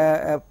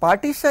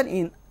partition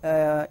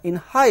in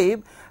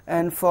Hive,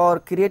 and for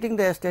creating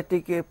the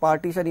static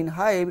partition in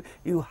Hive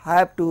you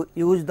have to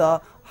use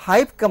the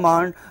Hive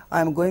command. I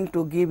am going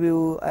to give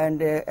you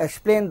and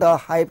explain the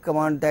Hive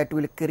command that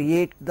will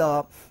create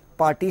the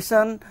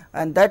partition,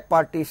 and that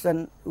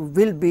partition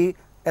will be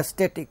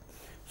static.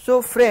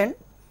 So friend,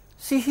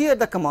 see here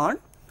the command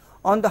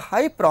on the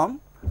Hive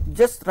prompt,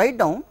 just write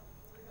down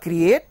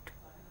create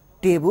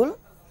table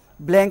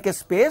blank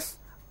space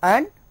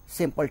and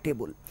sample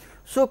table.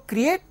 So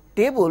create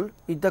table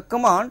is the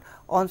command,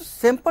 on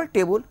sample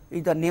table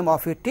is the name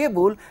of a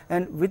table,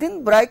 and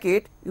within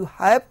bracket you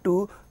have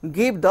to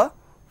give the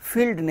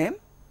field name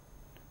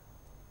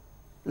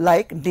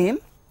like name,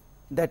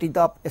 that is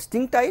the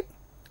string type,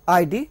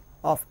 id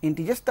of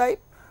integers type,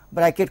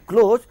 bracket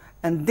close,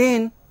 and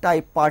then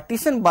type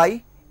partition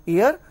by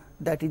year,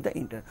 that is the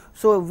integer.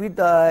 So, with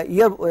the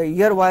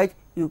year wise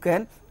you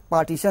can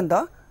partition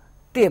the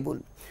table.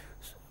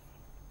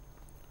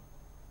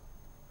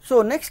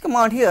 So, next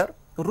command here,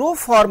 row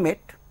format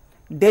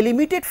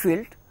delimited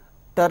field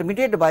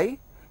terminated by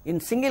in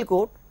single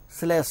quote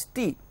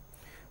 /t.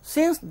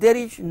 Since there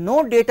is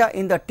no data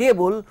in the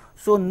table,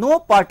 so no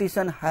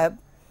partition have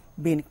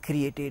been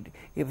created.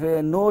 If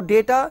no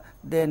data,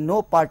 then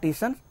no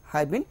partitions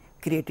have been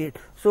created.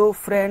 So,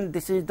 friend,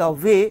 this is the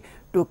way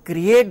to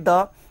create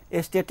the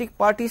static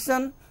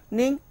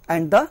partitioning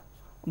and the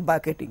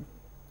bracketing.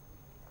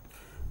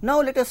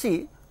 Now, let us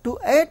see, to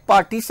add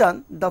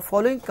partition, the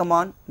following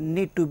command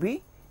need to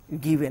be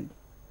given.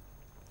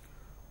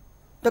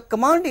 The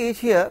command is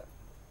here,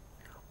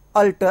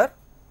 alter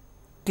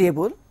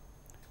table,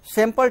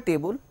 sample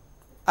table,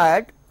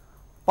 add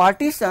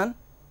partition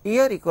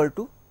year equal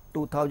to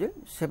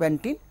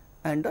 2017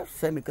 and a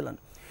semicolon.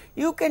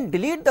 You can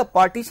delete the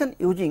partition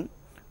using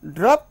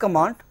drop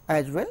command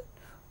as well.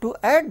 To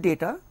add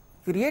data,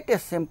 create a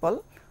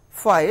sample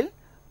file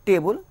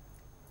table,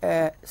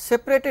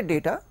 separated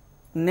data,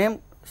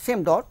 name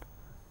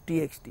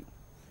same.txt.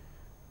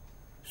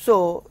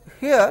 So,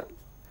 here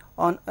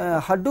on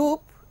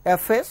Hadoop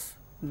fs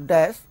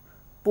dash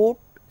put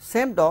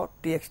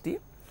same.txt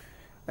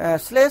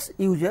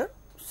 /user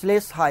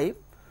 /hive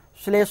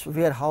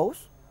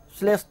 /warehouse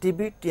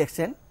 /db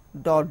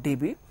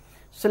txn.db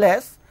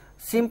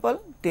 /simple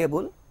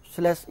table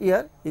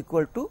 /year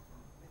equal to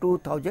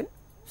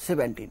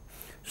 2017.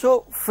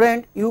 So,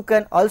 friend, you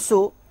can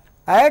also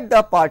add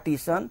the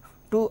partition.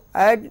 To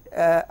add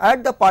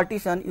the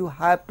partition, you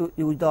have to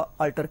use the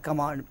alter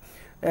command.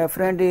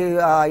 Friend,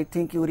 I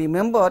think you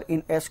remember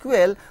in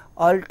SQL,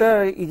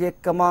 alter is a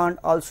command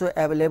also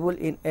available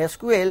in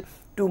SQL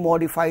to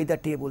modify the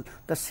table.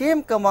 The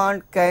same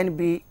command can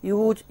be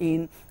used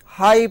in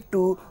Hive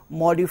to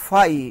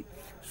modify.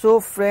 So,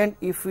 friend,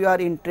 if you are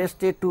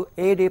interested to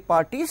add a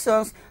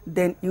partitions,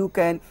 then you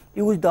can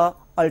use the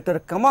alter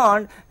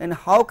command. And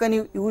how can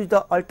you use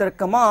the alter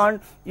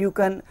command? You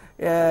can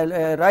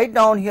write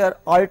down here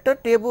alter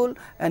table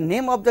and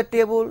name of the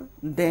table,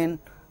 then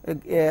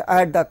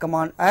add the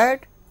command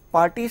add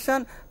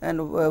partition,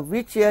 and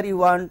which year you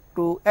want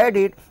to add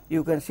it,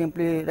 you can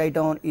simply write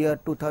down year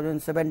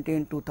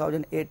 2017,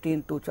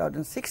 2018,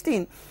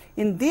 2016.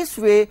 In this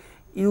way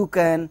you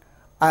can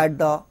add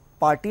the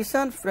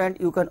partition. Friend,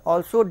 you can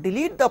also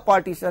delete the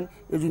partition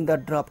using the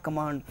drop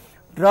command.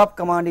 Drop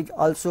command is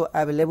also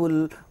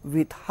available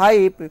with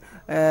Hive,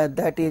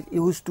 that is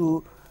used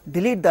to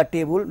delete the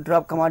table.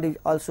 Drop command is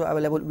also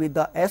available with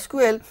the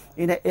SQL.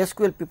 In a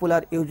SQL, people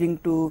are using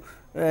to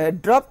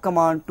drop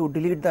command to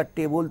delete the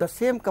table. The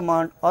same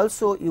command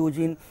also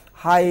using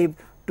Hive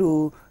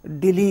to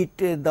delete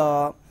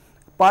the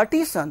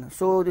partition.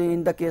 So,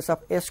 in the case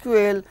of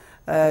SQL,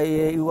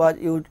 you are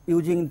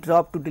using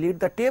drop to delete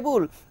the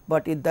table,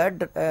 but in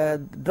that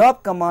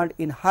drop command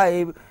in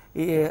Hive,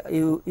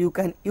 you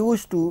can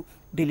use to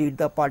delete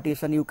the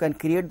partition. You can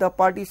create the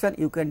partition,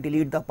 you can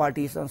delete the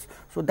partitions.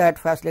 So, that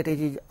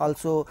facility is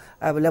also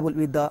available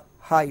with the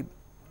Hive.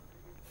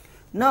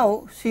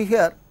 Now, see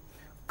here,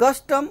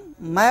 custom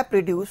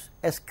MapReduce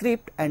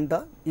script and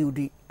the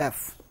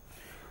UDF.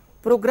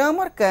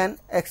 Programmer can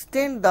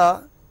extend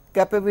the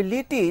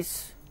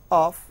capabilities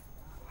of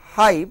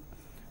Hive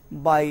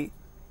by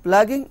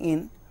plugging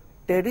in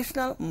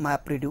traditional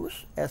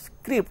MapReduce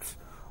scripts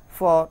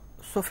for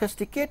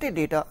sophisticated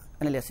data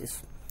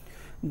analysis.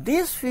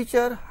 This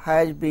feature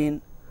has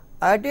been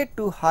added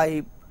to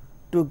Hive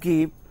to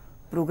give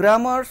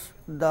programmers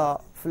the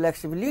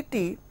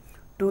flexibility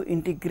to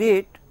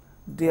integrate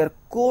their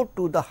code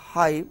to the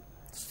Hive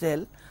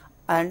shell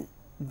and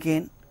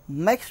gain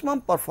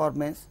maximum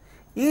performance,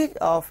 ease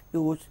of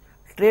use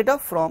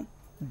trade-off from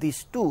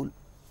this tool.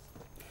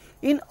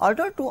 In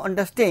order to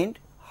understand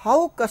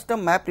how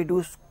custom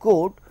MapReduce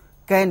code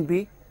can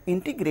be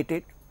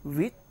integrated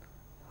with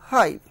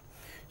Hive.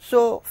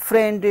 So,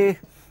 friend,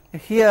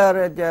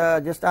 here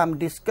just I am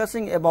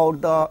discussing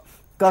about the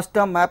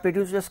custom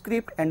MapReduce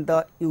script and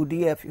the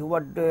UDF.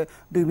 What do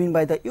you mean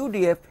by the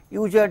UDF?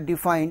 User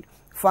defined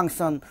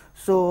function.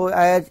 So,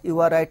 as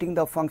you are writing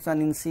the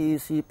function in C,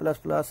 C++,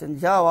 and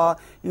Java,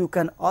 you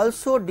can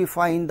also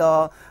define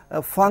the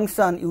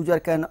function. User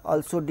can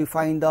also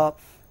define the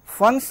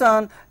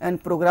function,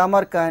 and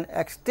programmer can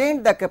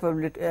extend the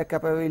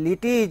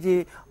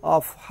capabilities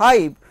of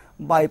Hive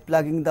by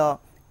plugging the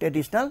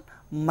traditional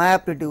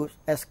MapReduce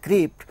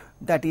script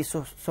that is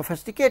so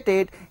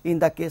sophisticated in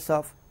the case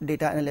of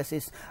data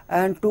analysis,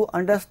 and to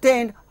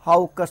understand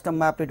how custom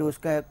MapReduce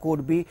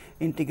could be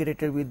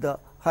integrated with the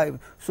Hive.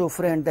 So,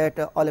 friend, that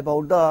all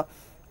about the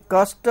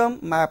custom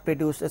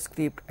MapReduce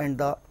script and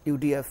the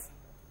UDF.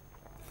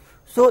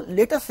 So,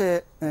 let us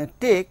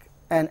take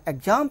an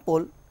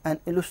example and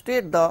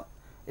illustrate the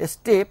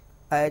step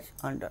as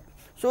under.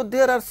 So,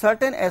 there are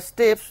certain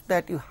steps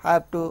that you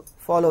have to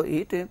follow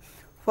it.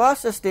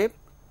 First step,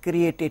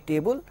 create a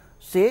table,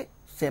 say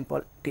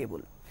sample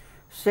table.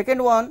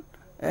 Second one,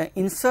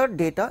 insert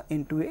data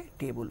into a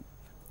table.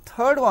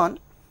 Third one,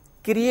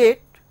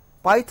 create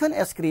Python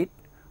script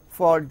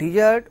for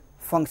desired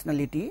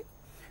functionality.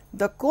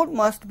 The code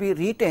must be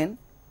written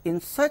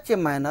in such a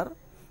manner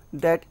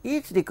that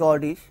each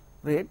record is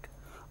read,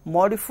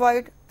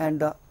 modified and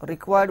the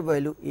required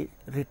value is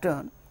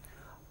returned.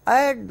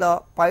 Add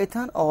the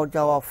Python or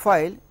Java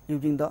file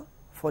using the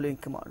following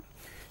command.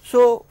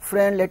 So,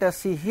 friend, let us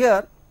see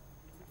here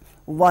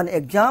one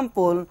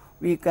example.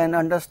 We can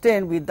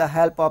understand with the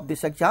help of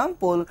this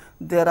example.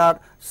 There are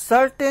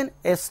certain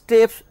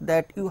steps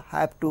that you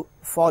have to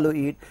follow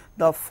it.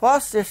 The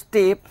first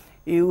step,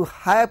 you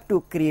have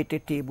to create a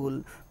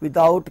table.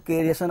 Without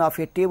creation of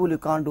a table you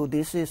can't do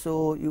this,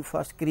 so you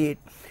first create,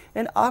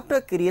 and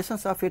after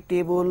creations of a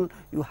table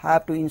you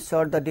have to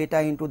insert the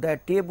data into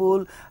that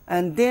table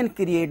and then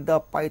create the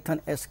Python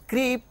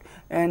script,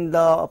 and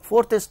the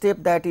fourth step,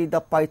 that is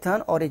the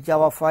Python or a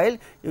Java file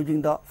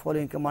using the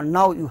following command.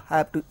 Now you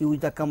have to use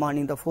the command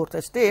in the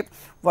fourth step.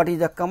 What is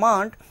the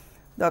command?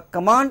 The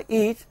command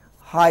is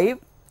hive,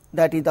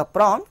 that is the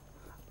prompt,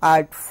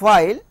 add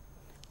file,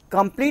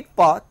 complete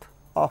path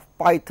of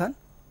Python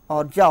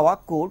or Java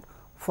code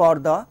for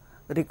the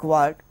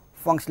required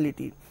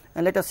functionality.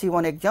 And let us see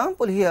one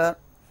example here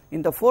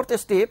in the fourth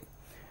step.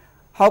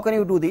 How can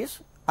you do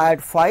this?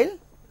 Add file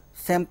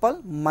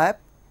sample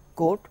map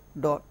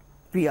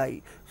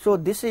code.py. So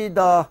this is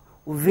the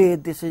way,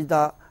 this is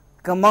the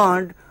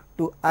command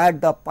to add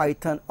the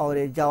Python or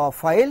a Java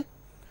file.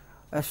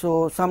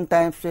 So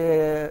sometimes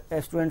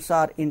students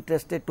are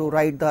interested to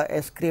write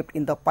the script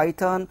in the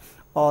Python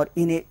or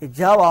in a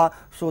Java,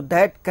 so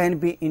that can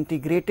be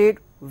integrated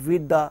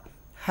with the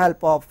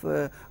help of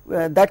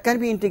that can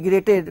be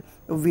integrated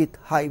with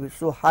Hive.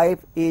 So Hive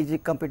is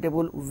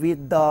compatible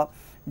with the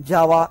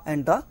Java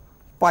and the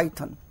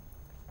Python.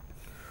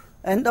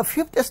 And the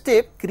fifth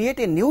step, create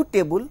a new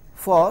table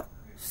for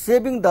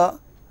saving the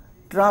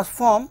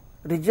transform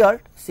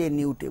result, say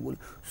new table.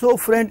 So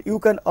friend, you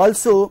can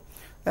also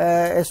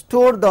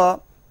store the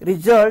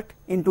result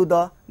into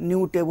the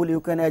new table. You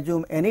can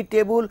assume any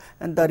table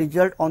and the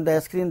result on the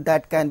screen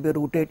that can be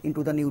routed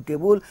into the new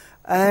table.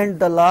 And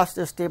the last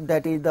step,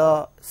 that is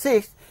the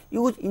sixth,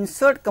 use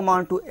insert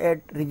command to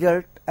add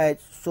result as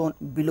shown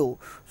below.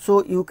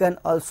 So you can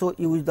also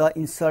use the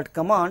insert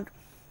command.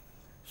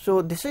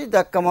 So this is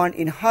the command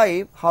in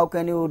Hive. How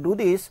can you do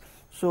this?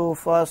 So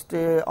first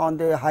on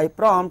the Hive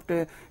prompt,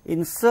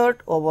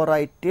 insert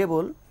override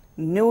table,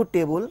 new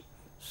table,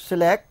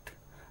 select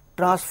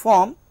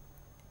transform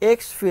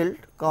x field,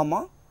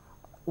 comma,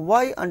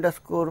 y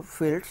underscore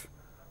fields,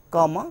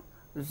 comma,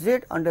 z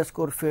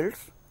underscore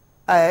fields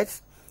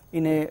as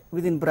in a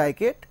within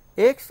bracket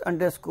x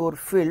underscore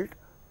field,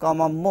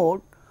 comma,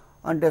 mode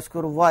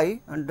underscore y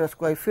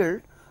underscore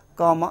field,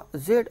 comma,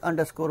 z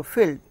underscore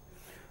field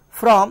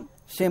from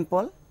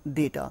sample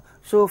data.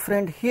 So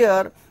friend,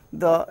 here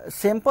the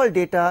sample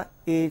data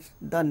is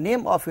the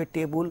name of a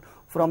table.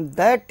 From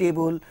that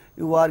table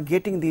you are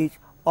getting these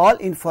all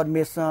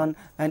information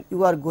and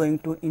you are going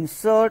to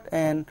insert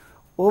and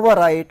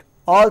overwrite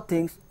all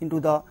things into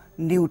the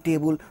new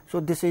table. So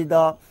this is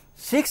the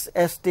sixth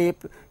step.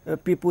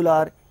 People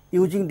are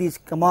using this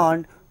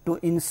command to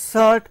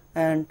insert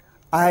and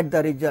add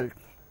the result.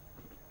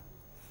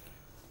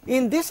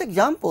 In this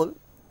example,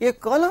 a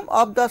column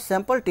of the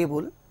sample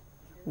table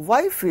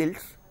y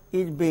fields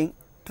is being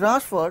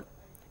transferred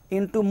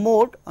into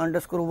mode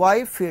underscore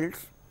y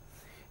fields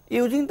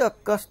using the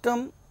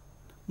custom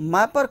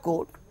mapper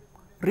code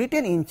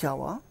written in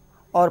Java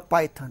or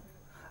Python,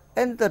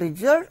 and the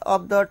result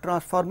of the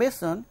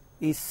transformation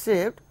is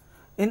saved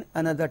in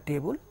another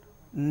table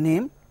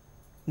named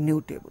new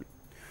table.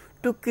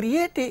 To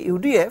create a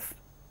UDF,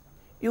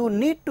 you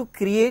need to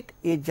create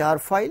a jar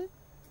file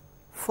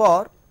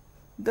for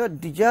the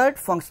desired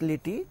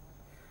functionality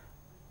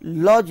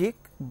logic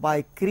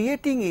by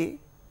creating a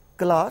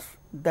class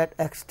that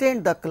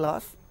extends the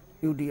class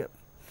UDF.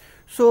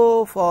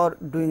 So for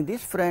doing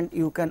this, friend,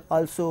 you can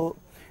also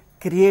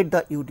create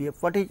the UDF.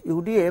 What is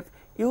UDF?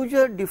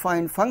 User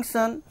defined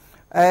function.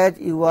 As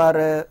you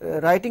are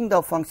writing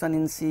the function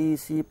in C,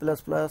 C++,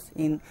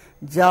 in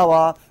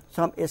Java,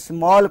 a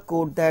small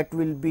code that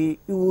will be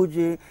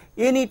used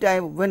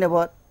anytime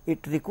whenever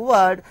it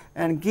required,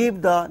 and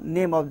give the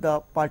name of the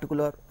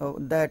particular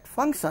that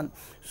function.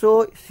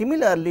 So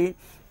similarly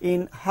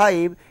in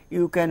Hive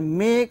you can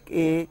make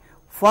a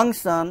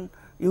function,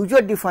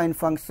 user defined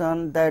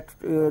function that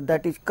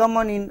that is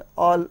common in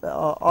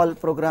all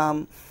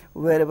program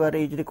wherever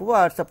is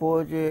required.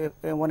 Suppose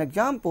one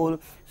example,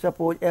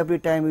 suppose every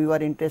time you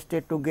are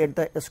interested to get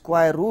the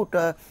square root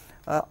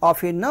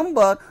of a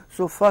number,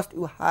 so first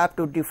you have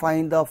to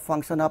define the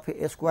function of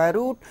a square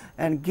root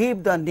and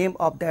give the name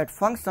of that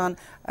function,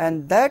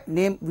 and that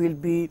name will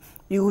be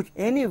use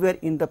anywhere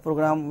in the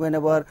program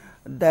whenever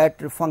that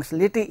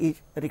functionality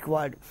is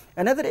required.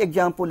 Another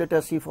example, let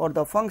us see for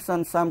the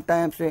function.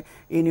 Sometimes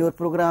in your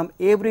program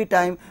every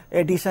time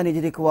addition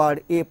is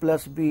required, a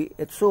plus b.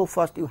 So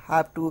first you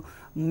have to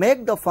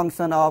make the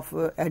function of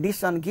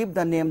addition, give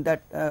the name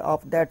that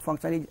of that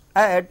function is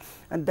add,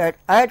 and that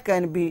add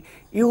can be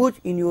used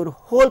in your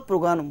whole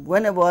program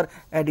whenever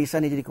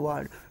addition is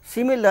required.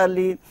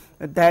 Similarly,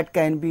 that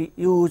can be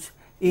used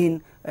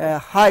in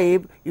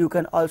Hive. You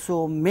can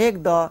also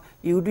make the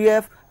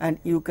UDF and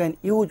you can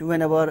use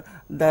whenever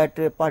that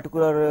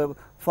particular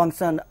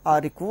function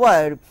are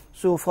required.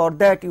 So for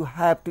that you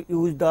have to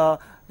use the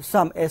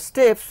some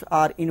steps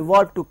are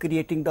involved to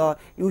creating the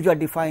user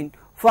defined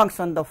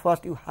function. The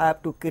first you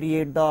have to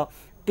create the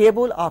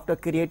table. After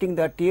creating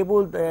the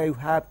table, you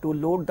have to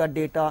load the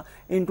data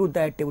into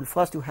that table.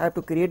 First you have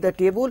to create the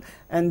table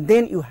and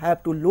then you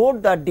have to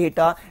load the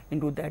data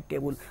into that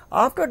table.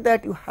 After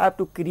that you have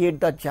to create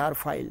the jar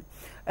file,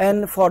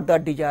 and for the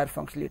desired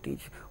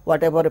functionalities,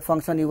 whatever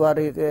function you are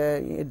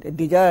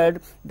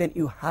desired, then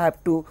you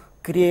have to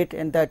create,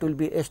 and that will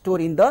be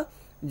stored in the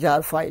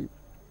jar file.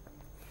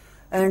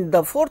 And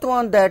the fourth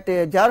one, that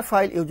jar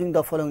file using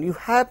the following. You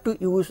have to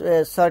use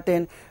a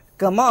certain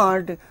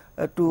command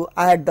to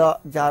add the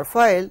jar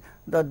file.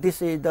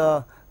 This is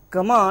the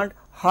command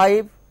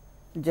hive,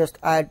 just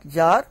add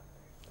jar,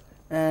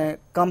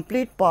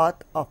 complete path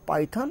of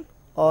Python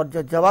or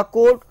the Java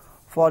code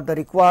for the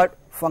required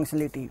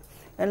functionality.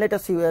 And let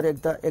us see where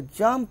the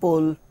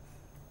example.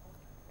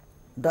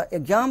 The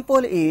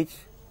example is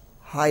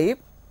hive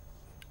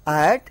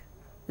add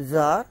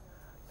jar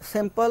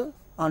simple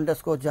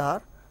underscore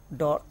jar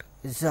dot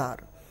jar.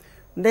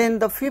 Then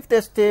the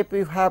fifth step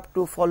you have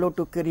to follow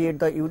to create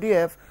the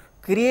UDF.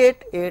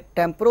 Create a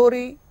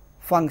temporary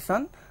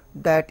function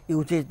that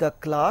uses the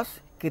class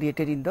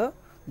created in the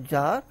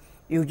jar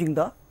using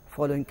the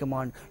following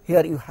command.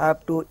 Here you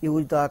have to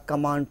use the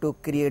command to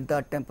create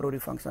the temporary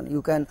function.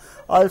 You can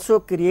also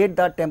create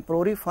the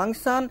temporary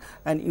function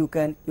and you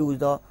can use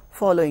the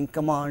following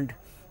command.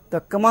 The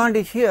command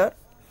is here: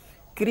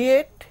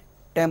 create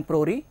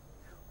temporary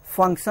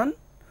function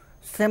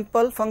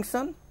simple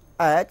function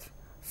as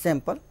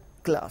simple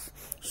class.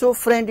 So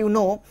friend, you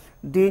know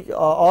these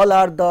all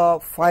are the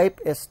 5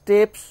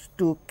 steps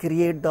to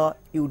create the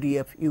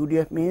UDF.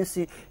 UDF means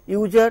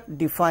user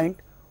defined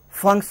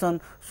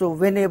function. So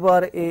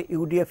whenever a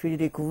UDF is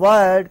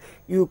required,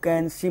 you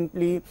can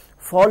simply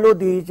follow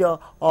these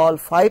all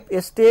 5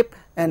 steps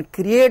and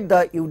create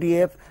the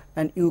UDF,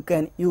 and you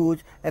can use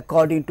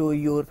according to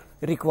your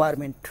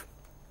requirement.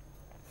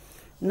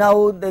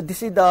 Now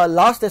this is the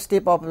last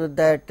step of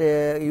that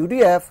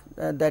UDF,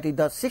 that is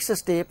the 6th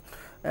step.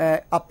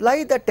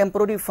 Apply the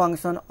temporary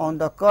function on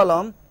the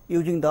column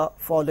using the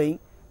following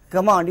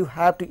command. You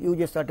have to use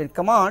a certain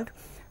command.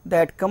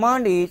 That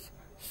command is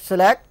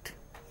select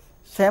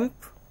simp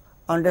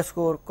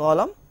underscore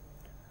column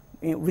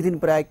within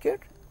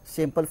bracket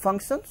simple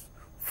functions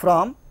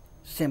from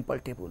simple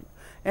table,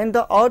 and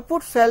the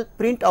output shall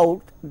print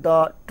out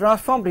the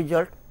transform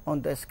result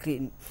on the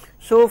screen.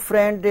 So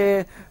friend,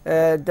 the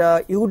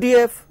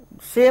UDF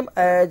same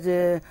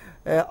as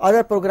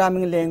other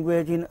programming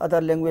language. In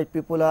other language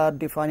people are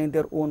defining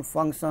their own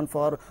function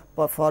for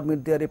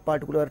performing their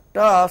particular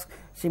task.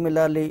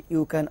 Similarly,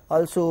 you can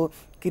also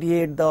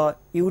create the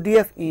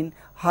UDF in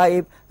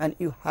Hive and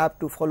you have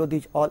to follow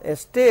these all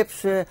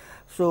steps.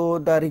 So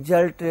the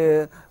result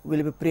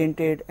will be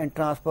printed and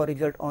transfer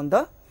result on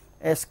the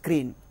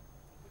screen.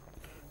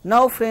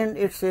 Now friend,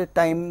 it's a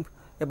time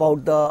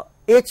about the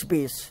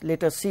HBase.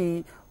 Let us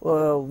see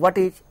what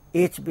is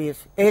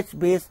HBase.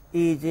 HBase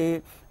is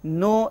a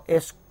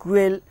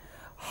NoSQL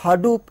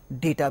Hadoop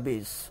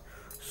database.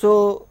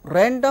 So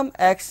random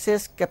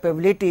access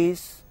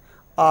capabilities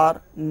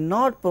are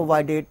not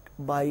provided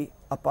by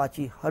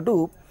Apache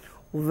Hadoop.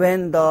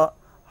 When the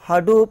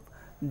Hadoop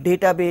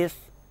database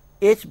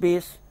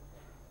HBase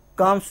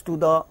comes to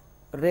the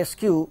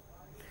rescue,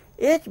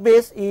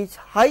 HBase is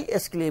high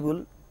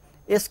scalable,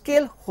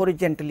 scale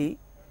horizontally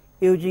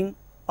using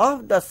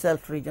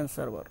off-the-shelf region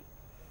server.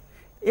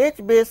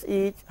 HBase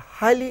is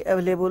highly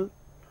available,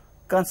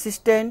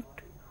 consistent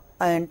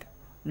and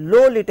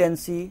low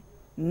latency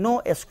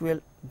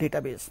NoSQL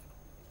database.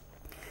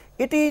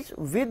 It is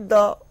with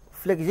the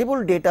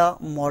flexible data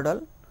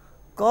model,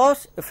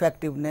 cost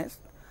effectiveness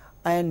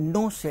and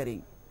no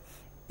sharing.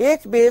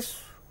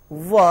 HBase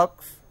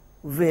works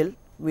well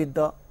with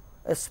the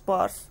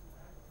sparse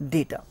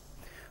data.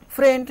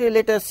 Friend,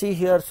 let us see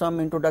here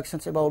some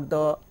introductions about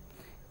the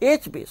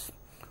HBase.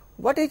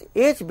 What is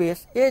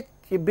HBase?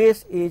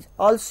 HBase is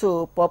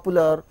also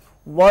popular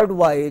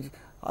worldwide.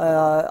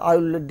 I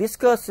will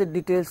discuss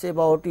details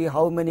about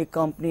how many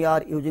companies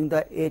are using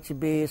the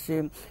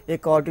HBase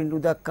according to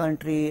the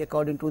country,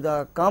 according to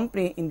the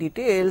company in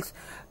details.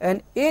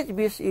 And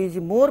HBase is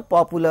more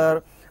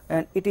popular,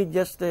 and it is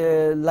just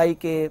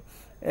like a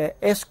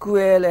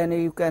SQL, and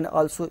you can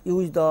also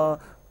use the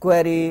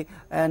query,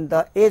 and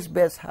the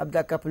HBase have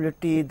the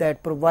capability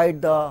that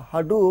provide the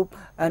Hadoop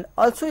and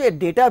also a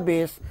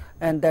database,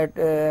 and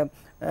that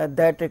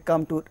that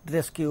come to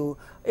rescue.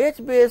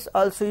 HBase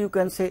also you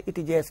can say it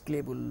is a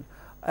scalable,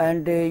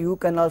 and you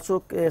can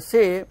also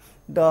say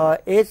the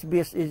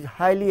HBase is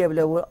highly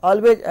available,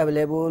 always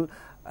available,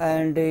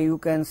 and you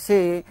can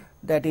say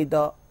that is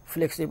the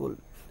flexible,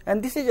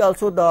 and this is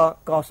also the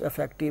cost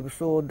effective.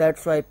 So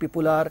that's why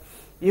people are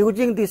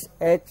using this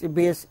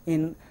HBase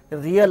in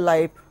real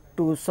life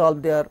to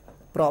solve their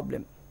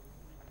problem.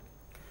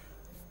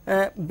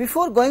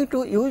 Before going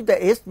to use the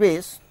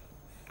HBase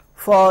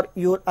for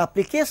your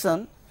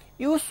application,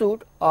 you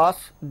should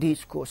ask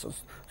these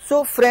questions.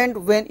 So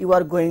friend, when you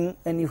are going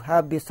and you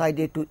have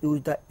decided to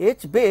use the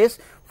HBase,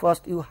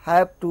 first you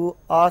have to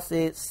ask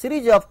a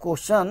series of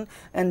questions,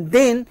 and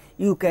then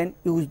you can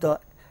use the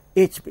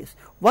HBase.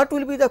 What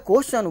will be the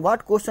question?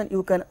 What question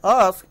you can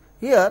ask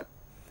here?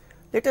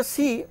 Let us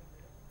see.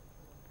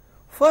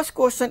 First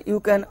question you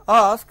can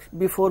ask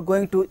before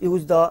going to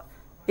use the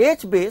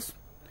HBase,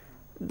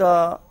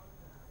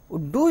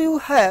 do you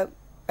have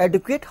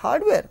adequate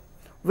hardware?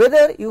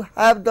 Whether you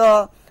have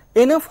the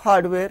enough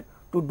hardware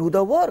to do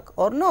the work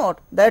or not,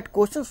 that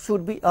question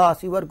should be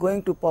asked. You are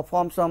going to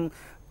perform some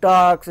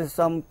tasks,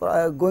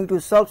 going to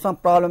solve some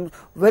problems,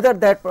 whether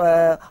that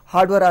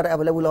hardware are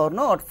available or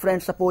not.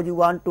 Friends, suppose you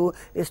want to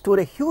store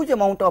a huge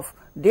amount of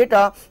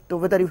data, so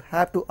whether you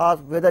have to ask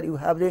whether you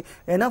have the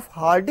enough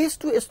hard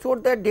disk to store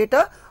that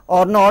data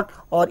or not,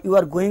 or you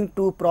are going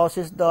to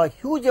process the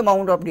huge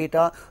amount of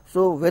data,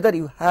 so whether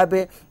you have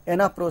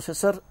enough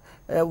processor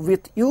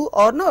with you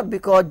or not,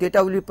 because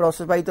data will be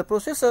processed by the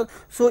processor.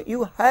 So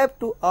you have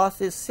to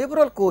ask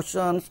several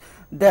questions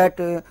that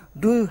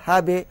do you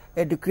have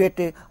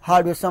adequate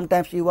hardware.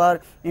 Sometimes you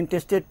are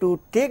interested to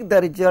take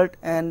the result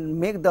and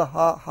make the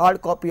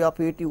hard copy of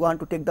it, you want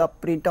to take the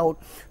printout,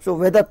 so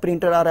whether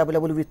printer are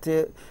available with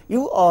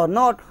you or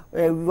not.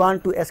 We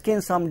want to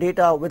scan some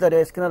data, whether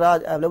a scanner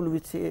are available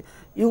with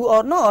you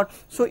or not.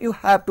 So you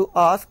have to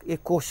ask a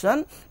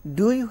question,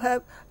 do you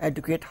have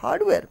adequate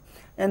hardware?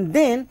 And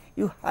then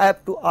you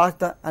have to ask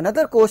the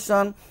another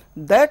question.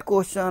 That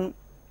question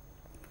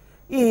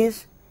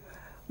is,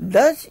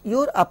 does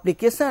your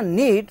application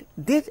need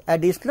this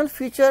additional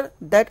feature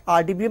that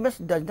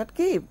RDBMS does not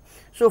give?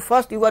 So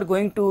first you are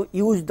going to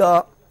use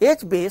the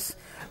HBase,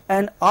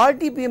 and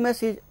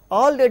RDBMS is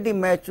already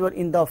mature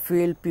in the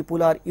field.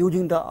 People are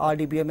using the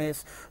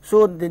RDBMS.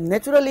 So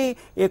naturally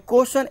a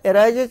question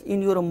arises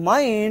in your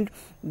mind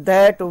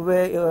that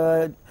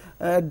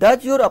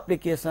does your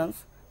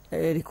applications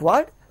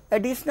require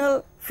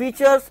additional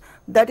features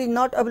that is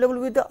not available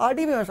with the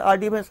RDBMS.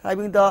 RDBMS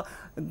having the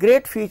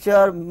great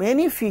feature,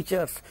 many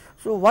features.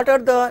 So what are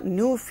the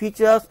new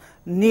features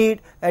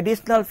need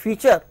additional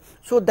feature?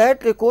 So that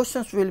the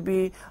questions will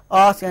be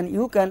asked, and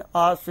you can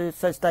ask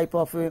such type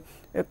of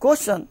a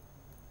question.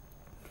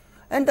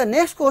 And the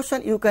next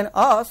question you can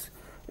ask,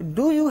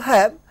 do you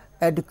have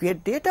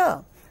adequate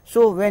data?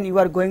 So when you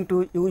are going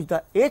to use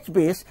the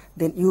HBase,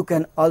 then you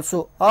can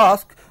also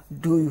ask,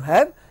 do you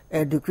have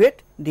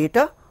adequate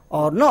data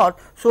or not?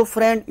 So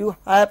friend, you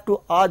have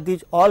to ask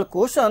these all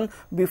questions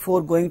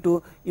before going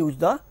to use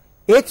the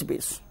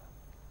HBase.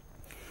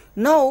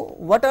 Now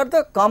what are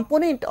the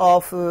component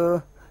of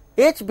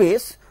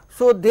HBase?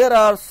 So there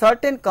are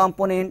certain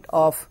component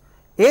of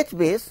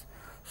HBase.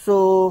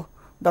 So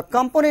the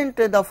component,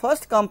 the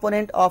first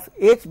component of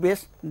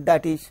HBase,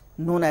 that is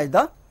known as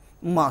the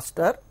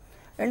master,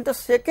 and the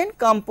second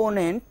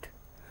component,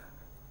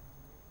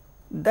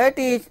 that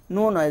is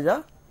known as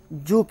a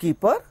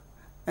zookeeper,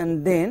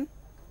 and then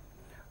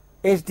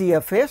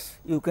HDFS,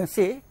 you can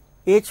say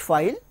H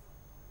file,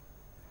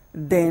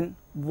 then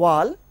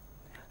wall,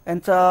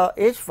 and the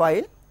H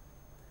file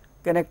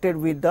connected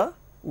with the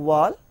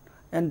wall,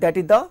 and that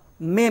is the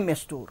mem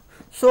store.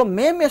 So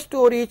mem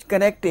store is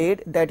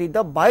connected, that is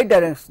the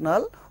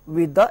bidirectional,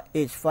 with the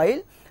H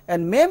file,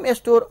 and mem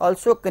store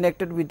also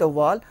connected with the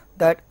wall,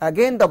 that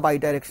again the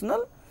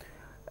bidirectional.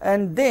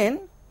 And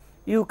then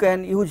you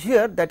can use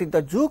here, that is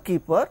the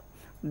zookeeper,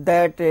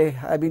 that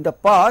having the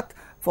path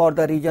for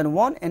the region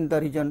 1 and the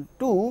region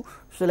 2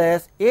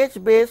 slash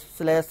HBase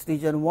slash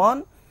region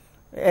 1,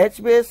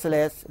 HBase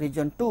slash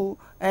region 2,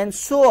 and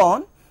so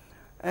on.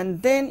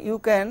 And then you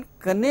can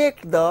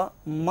connect the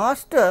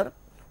master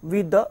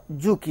with the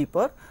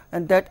zookeeper,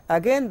 and that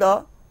again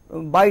the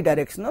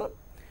bidirectional.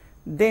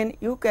 Then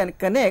you can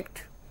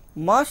connect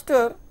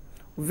master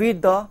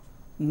with the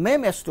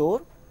mem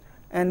store,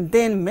 and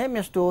then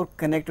mem store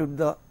connected to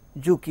the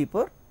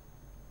zookeeper,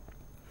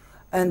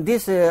 and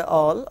this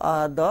all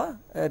are the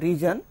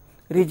region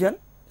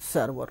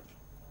server.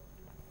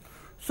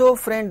 So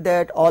friend,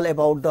 that all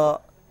about the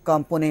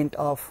component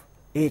of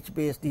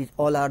HBase. These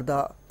all are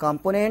the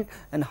component,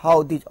 and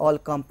how these all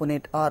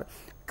component are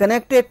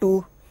connected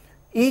to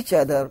each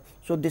other.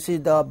 So this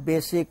is the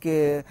basic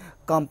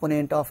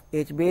component of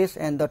HBase,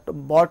 and the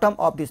bottom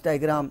of this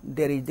diagram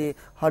there is the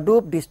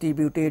Hadoop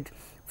distributed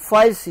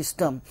file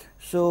system.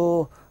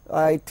 So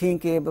I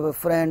think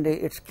friend,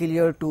 it's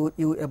clear to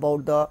you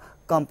about the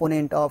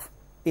component of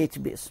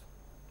HBase.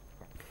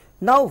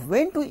 Now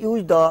when to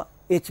use the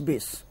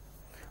HBase?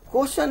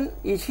 Question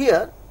is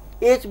here,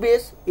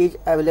 HBase is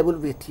available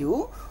with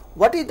you,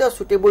 what is the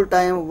suitable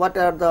time, what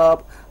are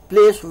the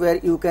place where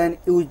you can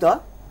use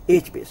the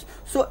HBase.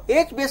 So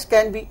HBase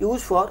can be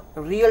used for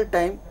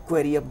real-time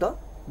query of the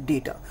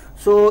data.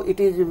 So it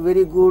is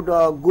very good,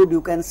 good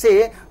you can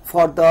say,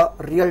 for the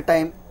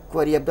real-time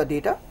query of the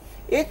data.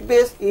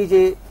 HBase is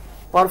a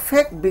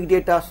perfect big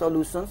data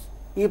solutions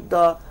if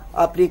the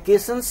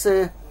applications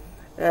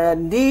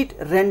need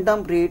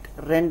random read,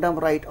 random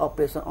write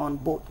operation on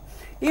both.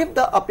 If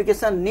the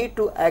application need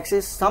to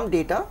access some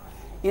data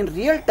in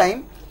real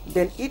time,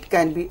 then it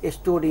can be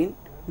stored in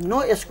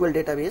NoSQL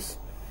database.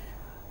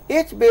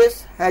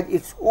 HBase has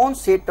its own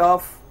set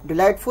of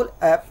delightful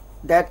apps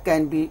that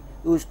can be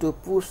used to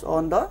push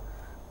on the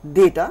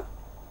data,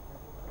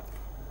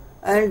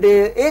 and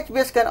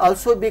HBase can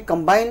also be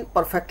combined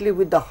perfectly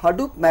with the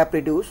Hadoop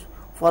MapReduce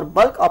for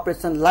bulk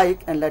operation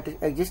like and lattice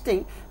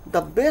existing.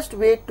 The best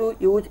way to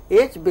use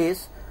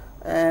HBase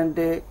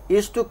and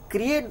is to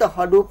create the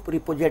Hadoop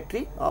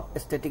repository of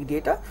static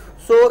data.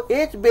 So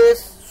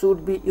HBase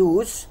should be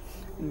used.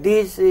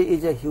 This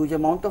is a huge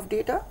amount of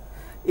data.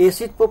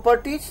 ACID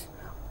properties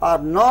are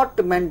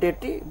not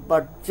mandatory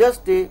but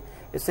just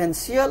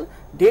essential.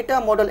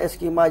 Data model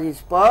schema is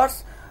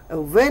sparse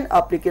when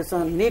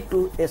application need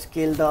to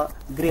scale the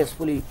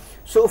gracefully.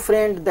 So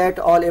friend, that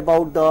all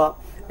about the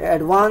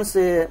advanced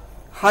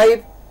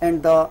Hive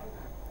and the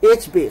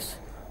HBase.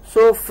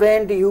 So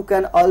friend, you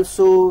can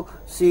also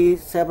see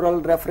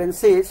several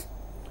references.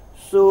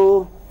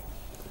 So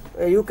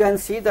you can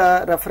see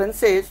the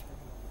references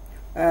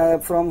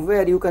from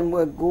where you can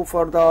go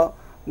for the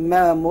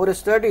more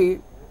study.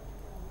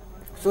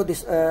 So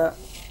this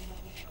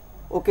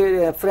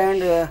okay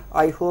friend,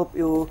 I hope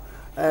you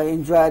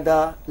enjoy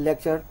the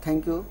lecture.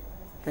 Thank you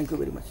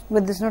very much.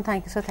 With this note,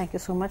 thank you sir, thank you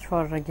so much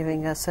for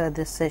giving us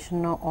this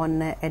session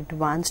on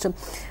advanced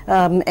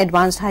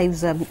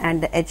hives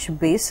and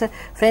HBase.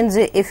 Friends,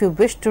 if you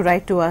wish to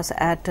write to us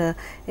at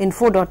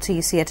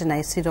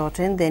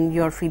info.cec@nic.in, then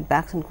your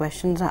feedbacks and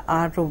questions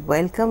are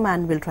welcome,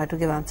 and we'll try to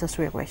give answers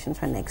to your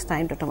questions when next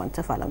time Dr.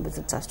 Mansaf Alam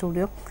visits our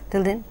studio.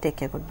 Till then, take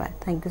care, goodbye.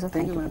 Thank you sir,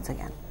 thank you once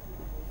again.